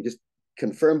last week and just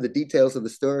confirmed the details of the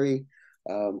story,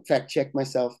 fact checked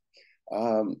myself,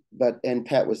 and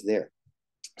Pat was there.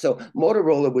 So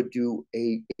Motorola would do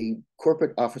a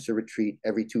corporate officer retreat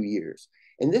every 2 years.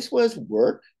 And this was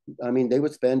work. I mean, they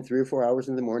would spend 3 or 4 hours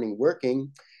in the morning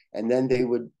working, and then they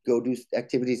would go do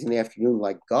activities in the afternoon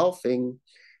like golfing,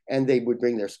 and they would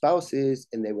bring their spouses,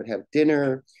 and they would have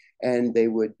dinner, and they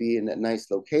would be in a nice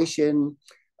location,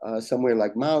 somewhere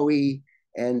like Maui,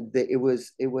 and it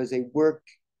was a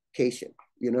workcation.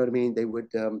 You know what I mean? They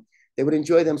would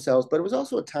enjoy themselves, but it was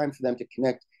also a time for them to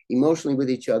connect emotionally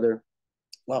with each other.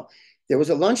 Well, there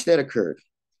was a lunch that occurred,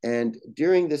 and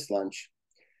during this lunch,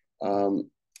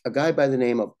 a guy by the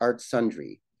name of Art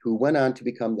Sundry, who went on to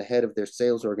become the head of their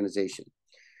sales organization,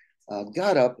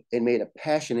 got up and made a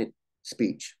passionate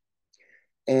speech.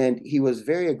 And he was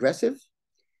very aggressive.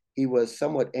 He was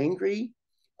somewhat angry.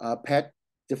 Pat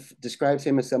describes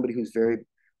him as somebody who's very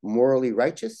morally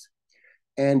righteous.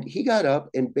 And he got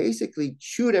up and basically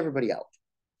chewed everybody out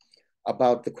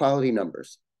about the quality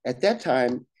numbers. At that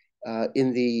time,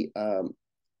 in the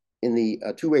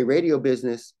two-way radio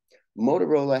business,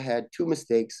 Motorola had 2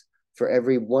 mistakes for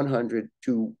every 100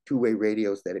 two-way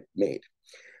radios that it made.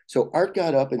 So Art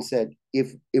got up and said,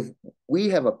 if we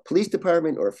have a police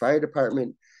department or a fire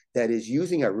department that is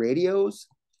using our radios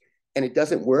and it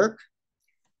doesn't work,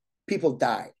 people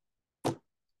die.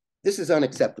 This is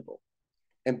unacceptable.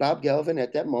 And Bob Galvin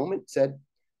at that moment said,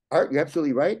 Art, you're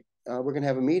absolutely right. We're going to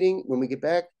have a meeting when we get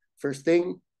back, first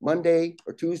thing, Monday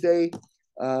or Tuesday.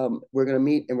 We're going to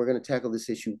meet and we're going to tackle this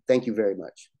issue. Thank you very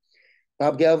much.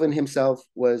 Bob Galvin himself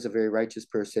was a very righteous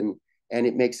person, and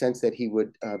it makes sense that he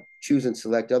would choose and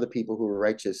select other people who were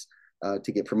righteous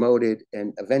to get promoted.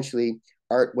 And eventually,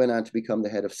 Art went on to become the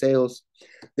head of sales.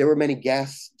 There were many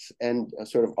gasps and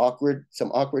some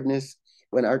awkwardness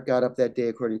when Art got up that day,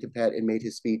 according to Pat, and made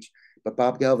his speech. But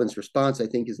Bob Galvin's response, I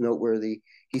think, is noteworthy.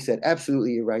 He said,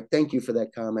 absolutely, you're right. Thank you for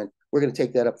that comment. We're going to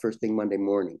take that up first thing Monday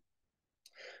morning.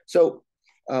 So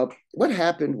what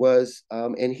happened was,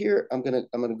 and here I'm gonna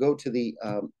go to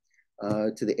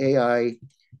the AI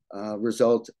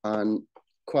result on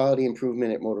quality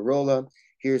improvement at Motorola.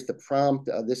 Here's the prompt.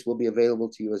 This will be available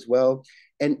to you as well.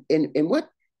 And what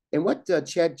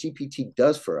ChatGPT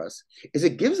does for us is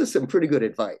it gives us some pretty good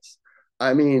advice.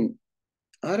 I mean,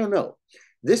 I don't know.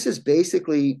 This is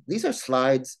basically, these are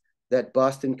slides that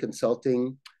Boston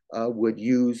Consulting would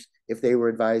use if they were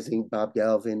advising Bob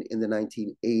Galvin in the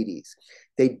 1980s.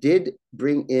 They did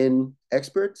bring in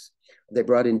experts. They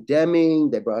brought in Deming,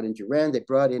 they brought in Duran, they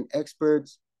brought in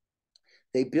experts.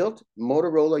 They built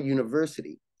Motorola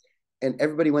University, and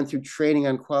everybody went through training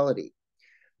on quality.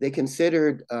 They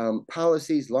considered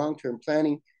policies, long-term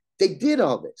planning. They did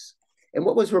all this. And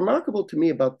what was remarkable to me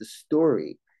about the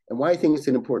story, and why I think it's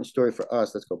an important story for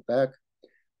us, let's go back,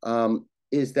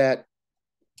 is that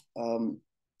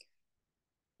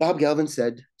Bob Galvin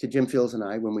said to Jim Fields and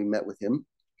I when we met with him,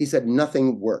 he said,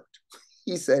 nothing worked.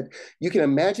 He said, you can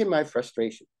imagine my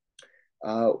frustration.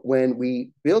 When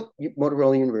we built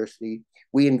Motorola University,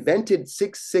 we invented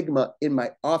Six Sigma in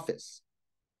my office,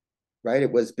 right?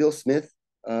 It was Bill Smith,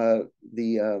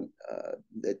 the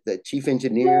chief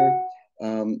engineer,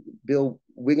 Bill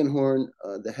Wiggenhorn,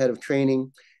 the head of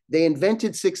training. They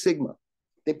invented Six Sigma.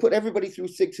 They put everybody through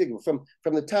Six Sigma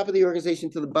from the top of the organization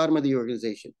to the bottom of the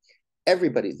organization.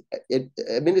 Everybody,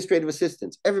 administrative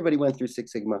assistants, everybody went through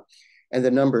Six Sigma, and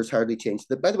the numbers hardly changed.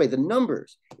 By the way, the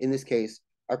numbers in this case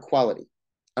are quality.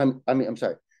 I'm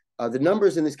sorry. The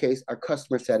numbers in this case are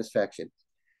customer satisfaction.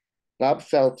 Bob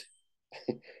felt,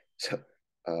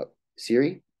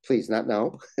 Siri, please, not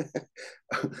now.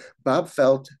 Bob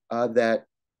felt that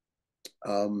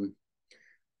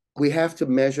we have to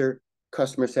measure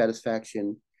customer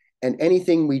satisfaction, and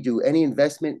anything we do, any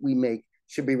investment we make,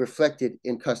 should be reflected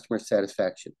in customer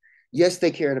satisfaction. Yes,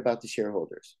 they cared about the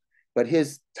shareholders, but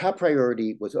his top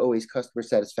priority was always customer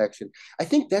satisfaction. I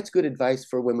think that's good advice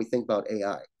for when we think about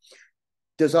AI.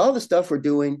 Does all the stuff we're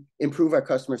doing improve our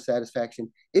customer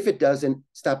satisfaction? If it doesn't,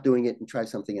 stop doing it and try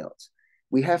something else.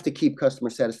 We have to keep customer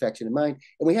satisfaction in mind,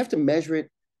 and we have to measure it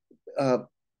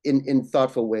in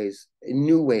thoughtful ways, in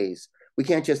new ways. We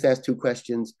can't just ask 2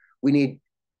 questions. We need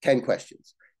 10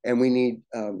 questions. And we need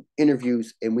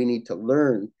interviews, and we need to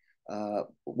learn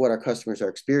what our customers are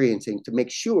experiencing to make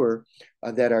sure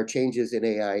that our changes in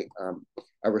AI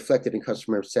are reflected in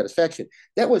customer satisfaction.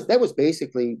 That was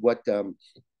basically what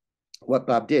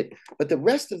Bob did. But the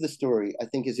rest of the story, I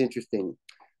think, is interesting.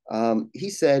 He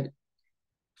said,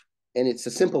 and it's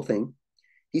a simple thing,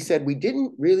 he said, we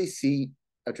didn't really see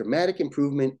a dramatic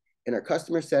improvement in our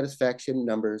customer satisfaction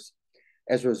numbers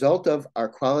as a result of our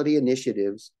quality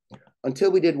initiatives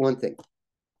until we did one thing.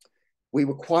 We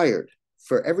required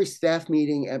for every staff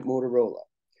meeting at Motorola,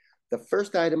 the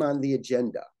first item on the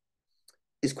agenda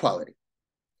is quality.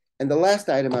 And the last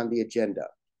item on the agenda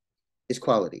is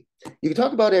quality. You can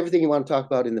talk about everything you want to talk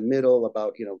about in the middle,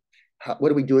 about,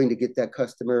 what are we doing to get that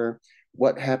customer?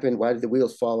 What happened? Why did the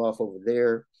wheels fall off over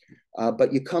there?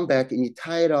 But you come back and you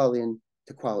tie it all in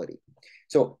to quality.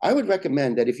 So I would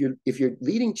recommend that if you're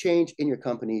leading change in your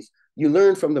companies, you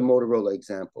learn from the Motorola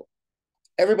example.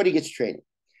 Everybody gets training.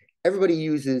 Everybody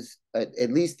uses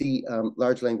at least the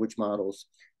large language models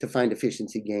to find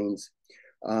efficiency gains.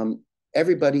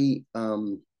 Everybody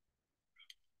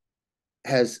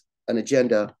has an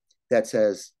agenda that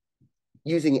says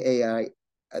using AI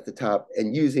at the top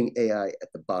and using AI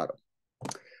at the bottom.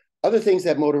 Other things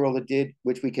that Motorola did,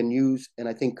 which we can use and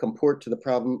I think comport to the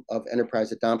problem of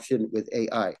enterprise adoption with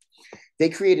AI, they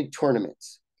created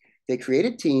tournaments. They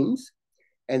created teams,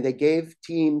 and they gave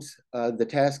teams the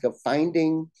task of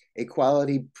finding a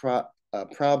quality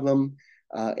problem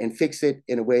and fix it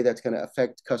in a way that's going to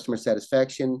affect customer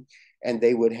satisfaction. And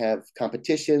they would have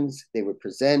competitions, they would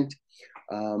present,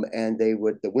 and the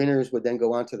winners would then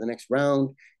go on to the next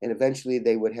round. And eventually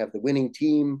they would have the winning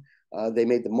team They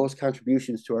made the most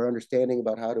contributions to our understanding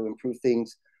about how to improve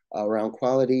things around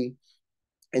quality,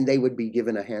 and they would be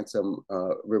given a handsome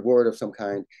reward of some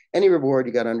kind. Any reward,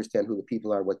 you got to understand who the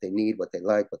people are, what they need, what they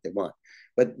like, what they want.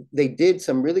 But they did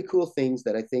some really cool things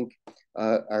that I think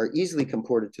are easily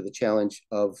comported to the challenge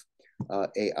of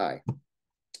AI.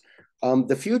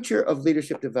 The future of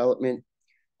leadership development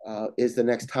is the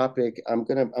next topic. I'm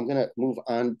gonna move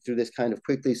on through this kind of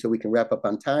quickly so we can wrap up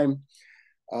on time.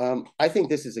 I think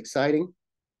this is exciting.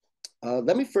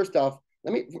 Let me first off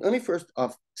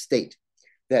state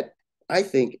that I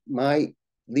think my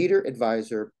leader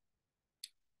advisor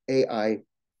AI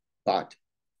bot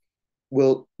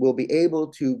will be able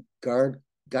to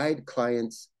guide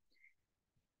clients,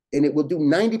 and it will do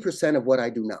 90% of what I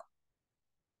do now.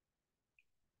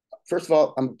 First of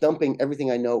all, I'm dumping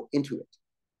everything I know into it.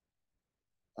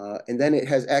 And then it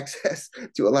has access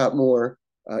to a lot more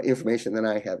information than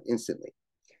I have instantly.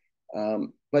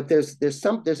 But there's a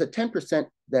 10%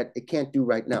 that it can't do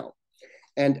right now.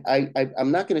 And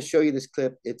I'm not going to show you this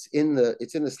clip. It's in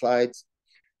the slides.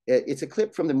 It's a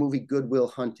clip from the movie Good Will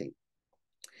Hunting.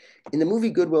 In the movie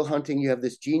Good Will Hunting, you have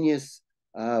this genius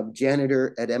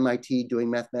janitor at MIT doing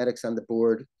mathematics on the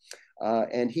board.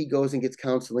 And he goes and gets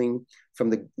counseling from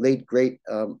the late, great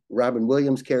Robin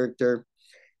Williams character.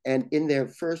 And in their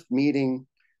first meeting,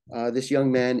 this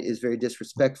young man is very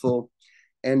disrespectful.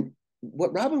 And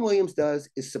what Robin Williams does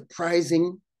is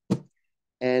surprising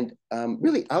and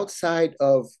really outside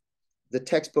of the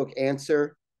textbook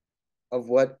answer of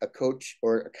what a coach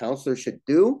or a counselor should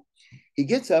do. He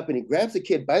gets up and he grabs the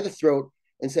kid by the throat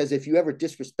and says, "If you ever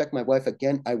disrespect my wife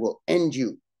again, I will end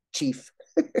you, chief."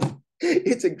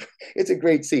 It's a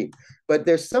great scene. But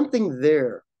there's something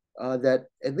there that,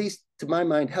 at least to my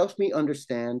mind, helps me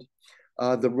understand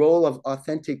the role of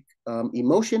authentic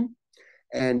emotion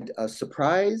and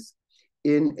surprise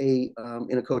in a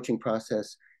coaching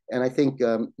process. And I think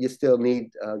you still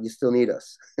need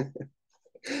us.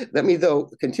 Let me, though,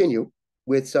 continue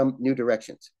with some new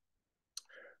directions.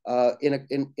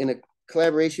 In a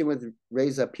collaboration with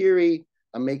Reza Piri,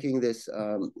 I'm making this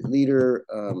leader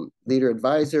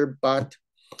advisor bot,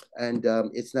 and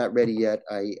it's not ready yet.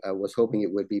 I was hoping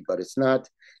it would be, but it's not.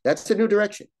 That's a new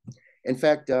direction. In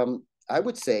fact, I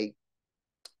would say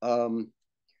I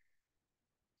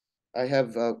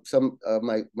have some of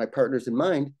my partners in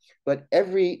mind, but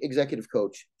every executive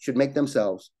coach should make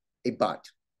themselves a bot.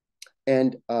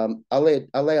 And I'll lay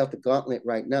out the gauntlet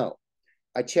right now.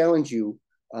 I challenge you,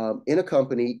 in a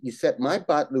company, you set my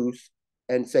bot loose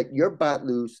and set your bot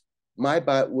loose. My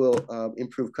bot will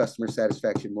improve customer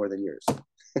satisfaction more than yours.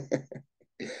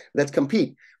 Let's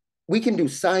compete. We can do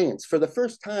science. For the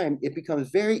first time, it becomes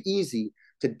very easy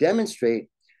to demonstrate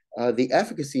the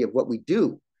efficacy of what we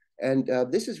do. And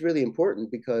this is really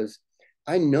important because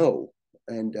I know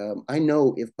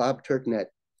if Bob Turknet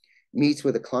meets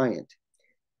with a client,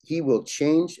 he will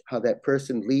change how that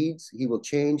person leads. He will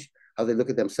change how they look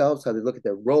at themselves, how they look at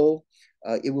their role.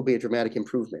 It will be a dramatic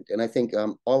improvement. And I think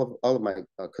all of my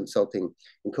consulting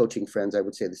and coaching friends, I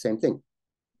would say the same thing.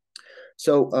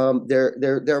 So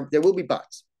there will be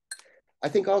bots. I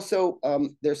think also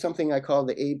there's something I call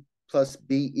the A plus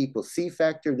B equals C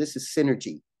factor. This is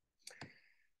synergy.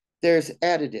 There's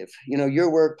additive,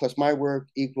 your work plus my work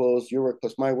equals your work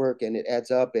plus my work, and it adds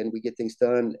up and we get things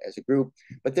done as a group.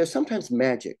 But there's sometimes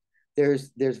magic. There's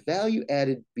value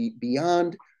added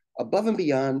above and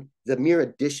beyond the mere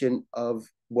addition of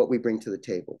what we bring to the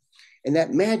table. And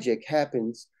that magic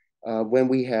happens when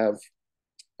we have,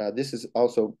 this is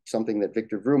also something that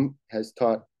Victor Vroom has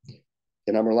taught,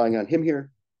 and I'm relying on him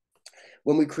here.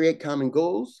 When we create common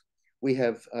goals, we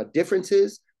have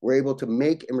differences. We're able to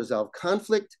make and resolve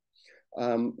conflict.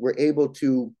 We're able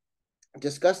to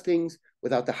discuss things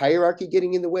without the hierarchy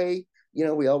getting in the way.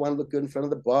 We all want to look good in front of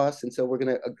the boss, and so we're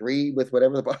going to agree with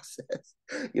whatever the boss says.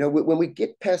 When we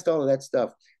get past all of that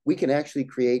stuff, we can actually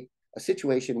create a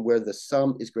situation where the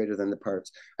sum is greater than the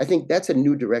parts. I think that's a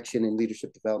new direction in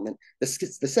leadership development, the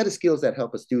set of skills that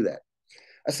help us do that.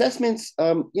 Assessments,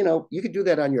 you could do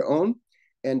that on your own,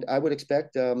 and I would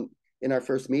expect in our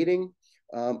first meeting,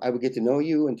 I would get to know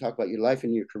you and talk about your life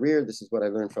and your career. This is what I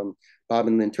learned from Bob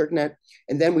and Lynn Turknet.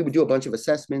 And then we would do a bunch of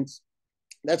assessments.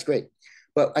 That's great.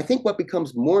 But I think what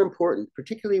becomes more important,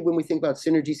 particularly when we think about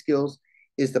synergy skills,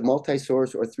 is the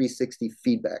multi-source or 360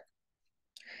 feedback.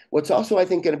 What's also, I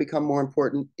think, going to become more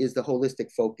important is the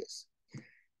holistic focus.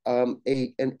 A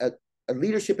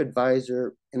leadership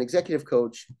advisor, an executive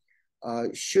coach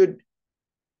should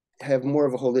have more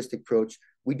of a holistic approach.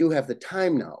 We do have the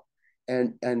time now.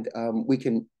 And we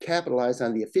can capitalize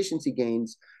on the efficiency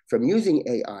gains from using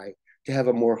AI to have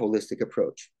a more holistic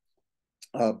approach.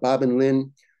 Bob and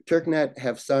Lynn Turknet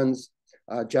have sons,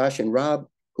 Josh and Rob,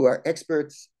 who are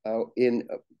experts in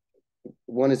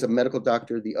one is a medical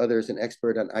doctor, the other is an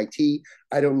expert on IT.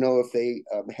 I don't know if they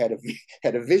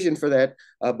had a vision for that,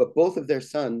 but both of their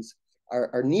sons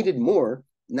are needed more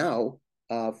now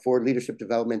for leadership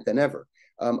development than ever.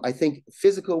 I think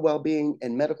physical well-being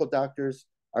and medical doctors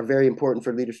are very important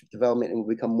for leadership development and will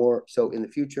become more so in the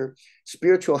future.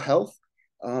 Spiritual health,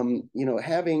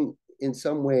 having in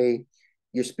some way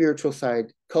your spiritual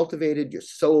side cultivated, your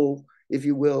soul, if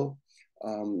you will,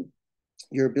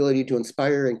 your ability to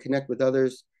inspire and connect with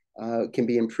others can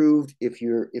be improved if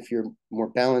you're more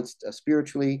balanced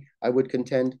spiritually, I would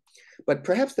contend. But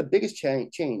perhaps the biggest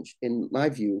change, in my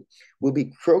view, will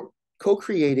be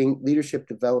co-creating leadership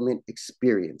development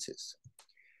experiences.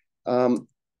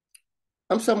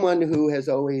 I'm someone who has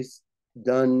always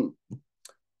done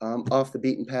off the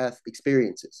beaten path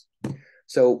experiences.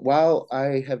 So while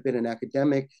I have been an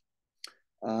academic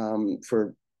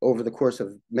for over the course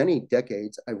of many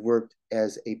decades, I've worked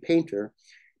as a painter,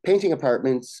 painting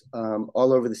apartments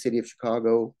all over the city of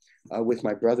Chicago with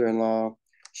my brother-in-law.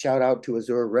 Shout out to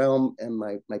Azure Realm and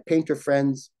my painter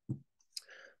friends.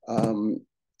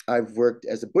 I've worked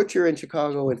as a butcher in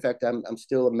Chicago. In fact, I'm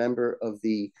still a member of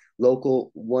the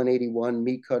local 181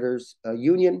 Meat Cutters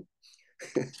Union.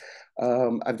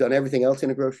 I've done everything else in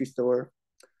a grocery store.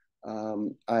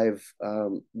 I've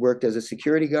worked as a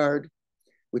security guard,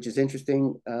 which is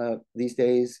interesting these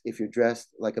days if you're dressed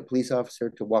like a police officer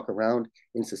to walk around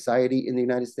in society in the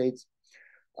United States.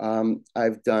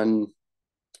 I've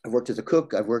worked as a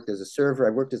cook, I've worked as a server,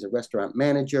 I've worked as a restaurant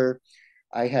manager.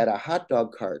 I had a hot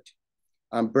dog cart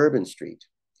on Bourbon Street.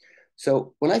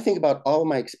 So when I think about all of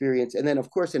my experience, and then of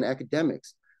course in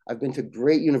academics, I've been to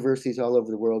great universities all over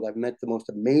the world. I've met the most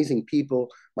amazing people.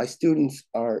 My students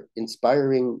are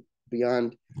inspiring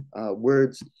beyond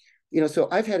words. So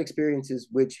I've had experiences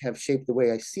which have shaped the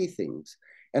way I see things.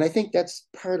 And I think that's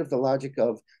part of the logic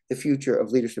of the future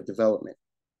of leadership development.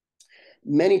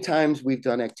 Many times we've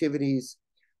done activities.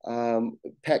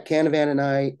 Pat Canavan and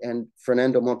I and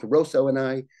Fernando Monterosso and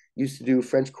I used to do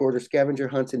French Quarter scavenger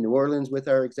hunts in New Orleans with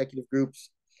our executive groups.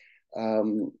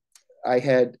 I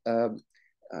had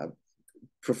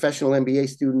professional MBA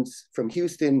students from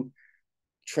Houston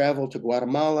travel to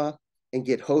Guatemala and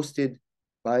get hosted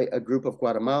by a group of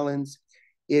Guatemalans.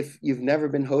 If you've never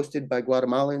been hosted by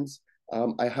Guatemalans,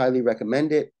 I highly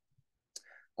recommend it.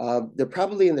 They're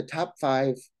probably in the top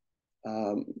 5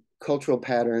 cultural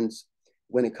patterns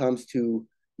when it comes to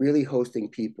really hosting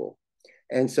people.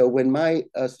 And so when my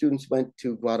students went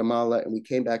to Guatemala and we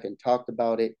came back and talked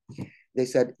about it, they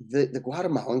said the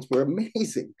Guatemalans were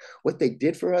amazing. What they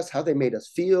did for us, how they made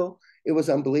us feel, it was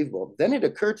unbelievable. Then it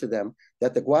occurred to them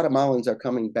that the Guatemalans are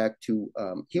coming back to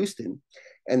Houston.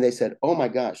 And they said, oh my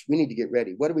gosh, we need to get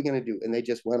ready. What are we going to do? And they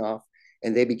just went off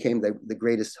and they became the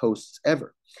greatest hosts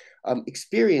ever.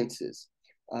 Experiences.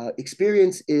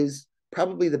 Experience is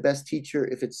probably the best teacher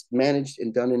if it's managed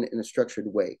and done in a structured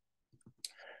way.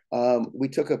 We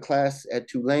took a class at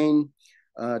Tulane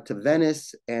to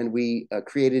Venice, and we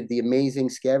created the amazing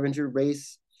scavenger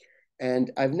race.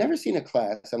 And I've never seen a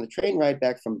class on the train ride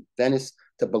back from Venice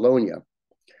to Bologna.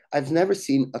 I've never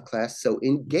seen a class so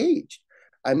engaged.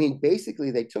 I mean, basically,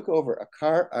 they took over a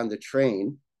car on the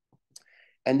train.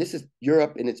 And this is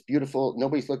Europe, and it's beautiful.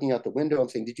 Nobody's looking out the window. I'm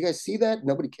saying, did you guys see that?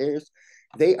 Nobody cares.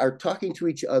 They are talking to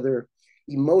each other,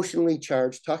 emotionally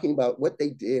charged, talking about what they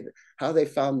did, how they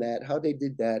found that, how they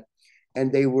did that.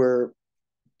 And they were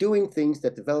doing things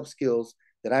that develop skills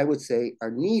that I would say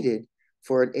are needed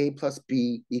for an A plus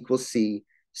B equals C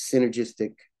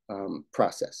synergistic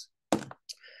process.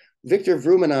 Victor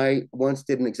Vroom and I once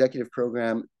did an executive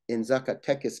program in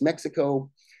Zacatecas, Mexico.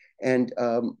 And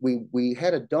we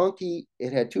had a donkey.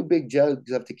 It had 2 big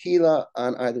jugs of tequila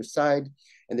on either side.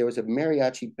 And there was a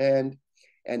mariachi band.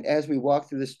 And as we walked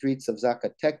through the streets of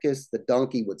Zacatecas, the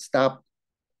donkey would stop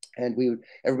and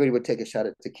everybody would take a shot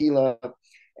at tequila.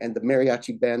 And the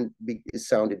mariachi band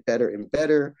sounded better and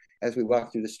better as we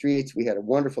walked through the streets. We had a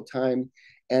wonderful time.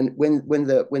 And when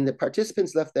the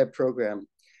participants left that program,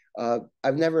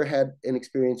 I've never had an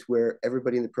experience where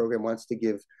everybody in the program wants to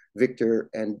give Victor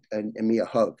and me a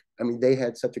hug. I mean, they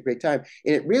had such a great time.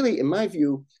 And it really, in my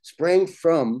view, sprang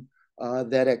from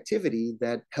that activity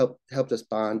that helped us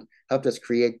bond, helped us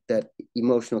create that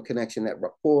emotional connection, that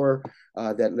rapport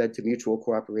that led to mutual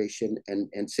cooperation and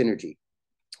synergy.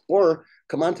 Or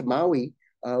come on to Maui,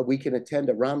 we can attend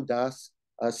a Ram Dass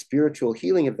spiritual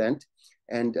healing event,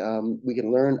 and we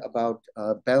can learn about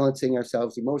balancing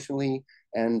ourselves emotionally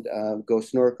and go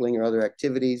snorkeling or other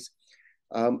activities.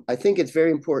 I think it's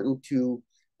very important to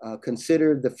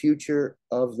consider the future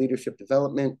of leadership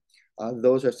development.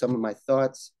 Those are some of my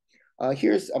thoughts. I'm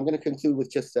going to conclude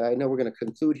with just, I know we're going to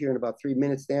conclude here in about 3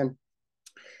 minutes, Dan.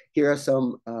 Here are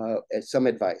some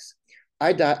advice.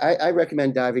 I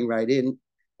recommend diving right in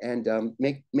and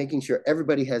making sure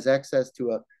everybody has access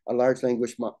to a large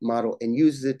language model and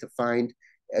uses it to find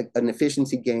an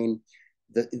efficiency gain.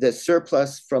 The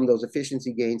surplus from those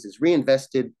efficiency gains is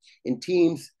reinvested in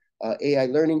teams, AI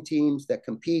learning teams that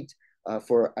compete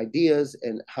for ideas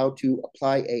and how to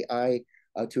apply AI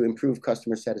to improve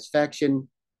customer satisfaction.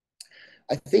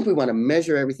 I think we want to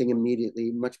measure everything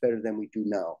immediately, much better than we do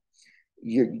now.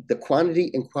 The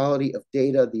quantity and quality of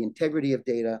data, the integrity of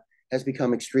data has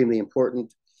become extremely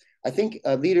important. I think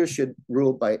leaders should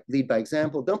lead by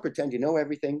example. Don't pretend you know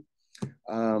everything,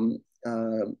 and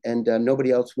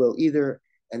nobody else will either.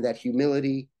 And that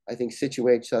humility, I think,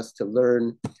 situates us to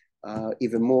learn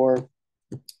even more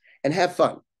and have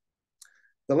fun.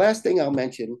 The last thing I'll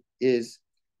mention is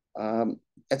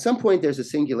at some point there's a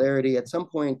singularity. At some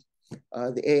point,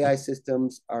 the AI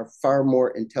systems are far more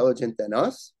intelligent than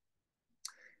us.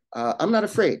 I'm not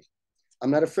afraid.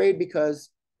 I'm not afraid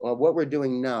because what we're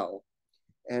doing now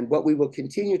and what we will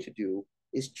continue to do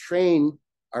is train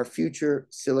our future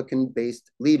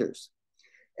silicon-based leaders.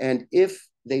 And if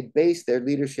they base their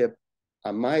leadership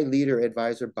on my leader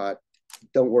advisor bot,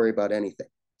 don't worry about anything.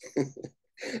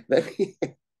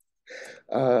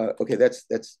 Okay,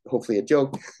 that's hopefully a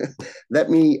joke. Let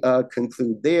me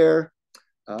conclude there.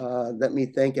 Let me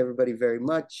thank everybody very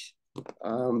much.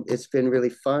 It's been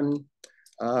really fun.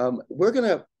 We're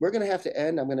gonna have to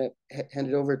end. I'm gonna hand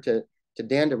it over to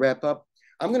Dan to wrap up.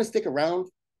 I'm gonna stick around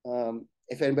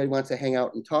if anybody wants to hang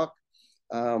out and talk.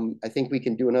 I think we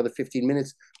can do another 15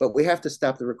 minutes, but we have to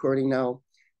stop the recording now.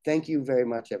 Thank you very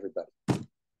much, everybody.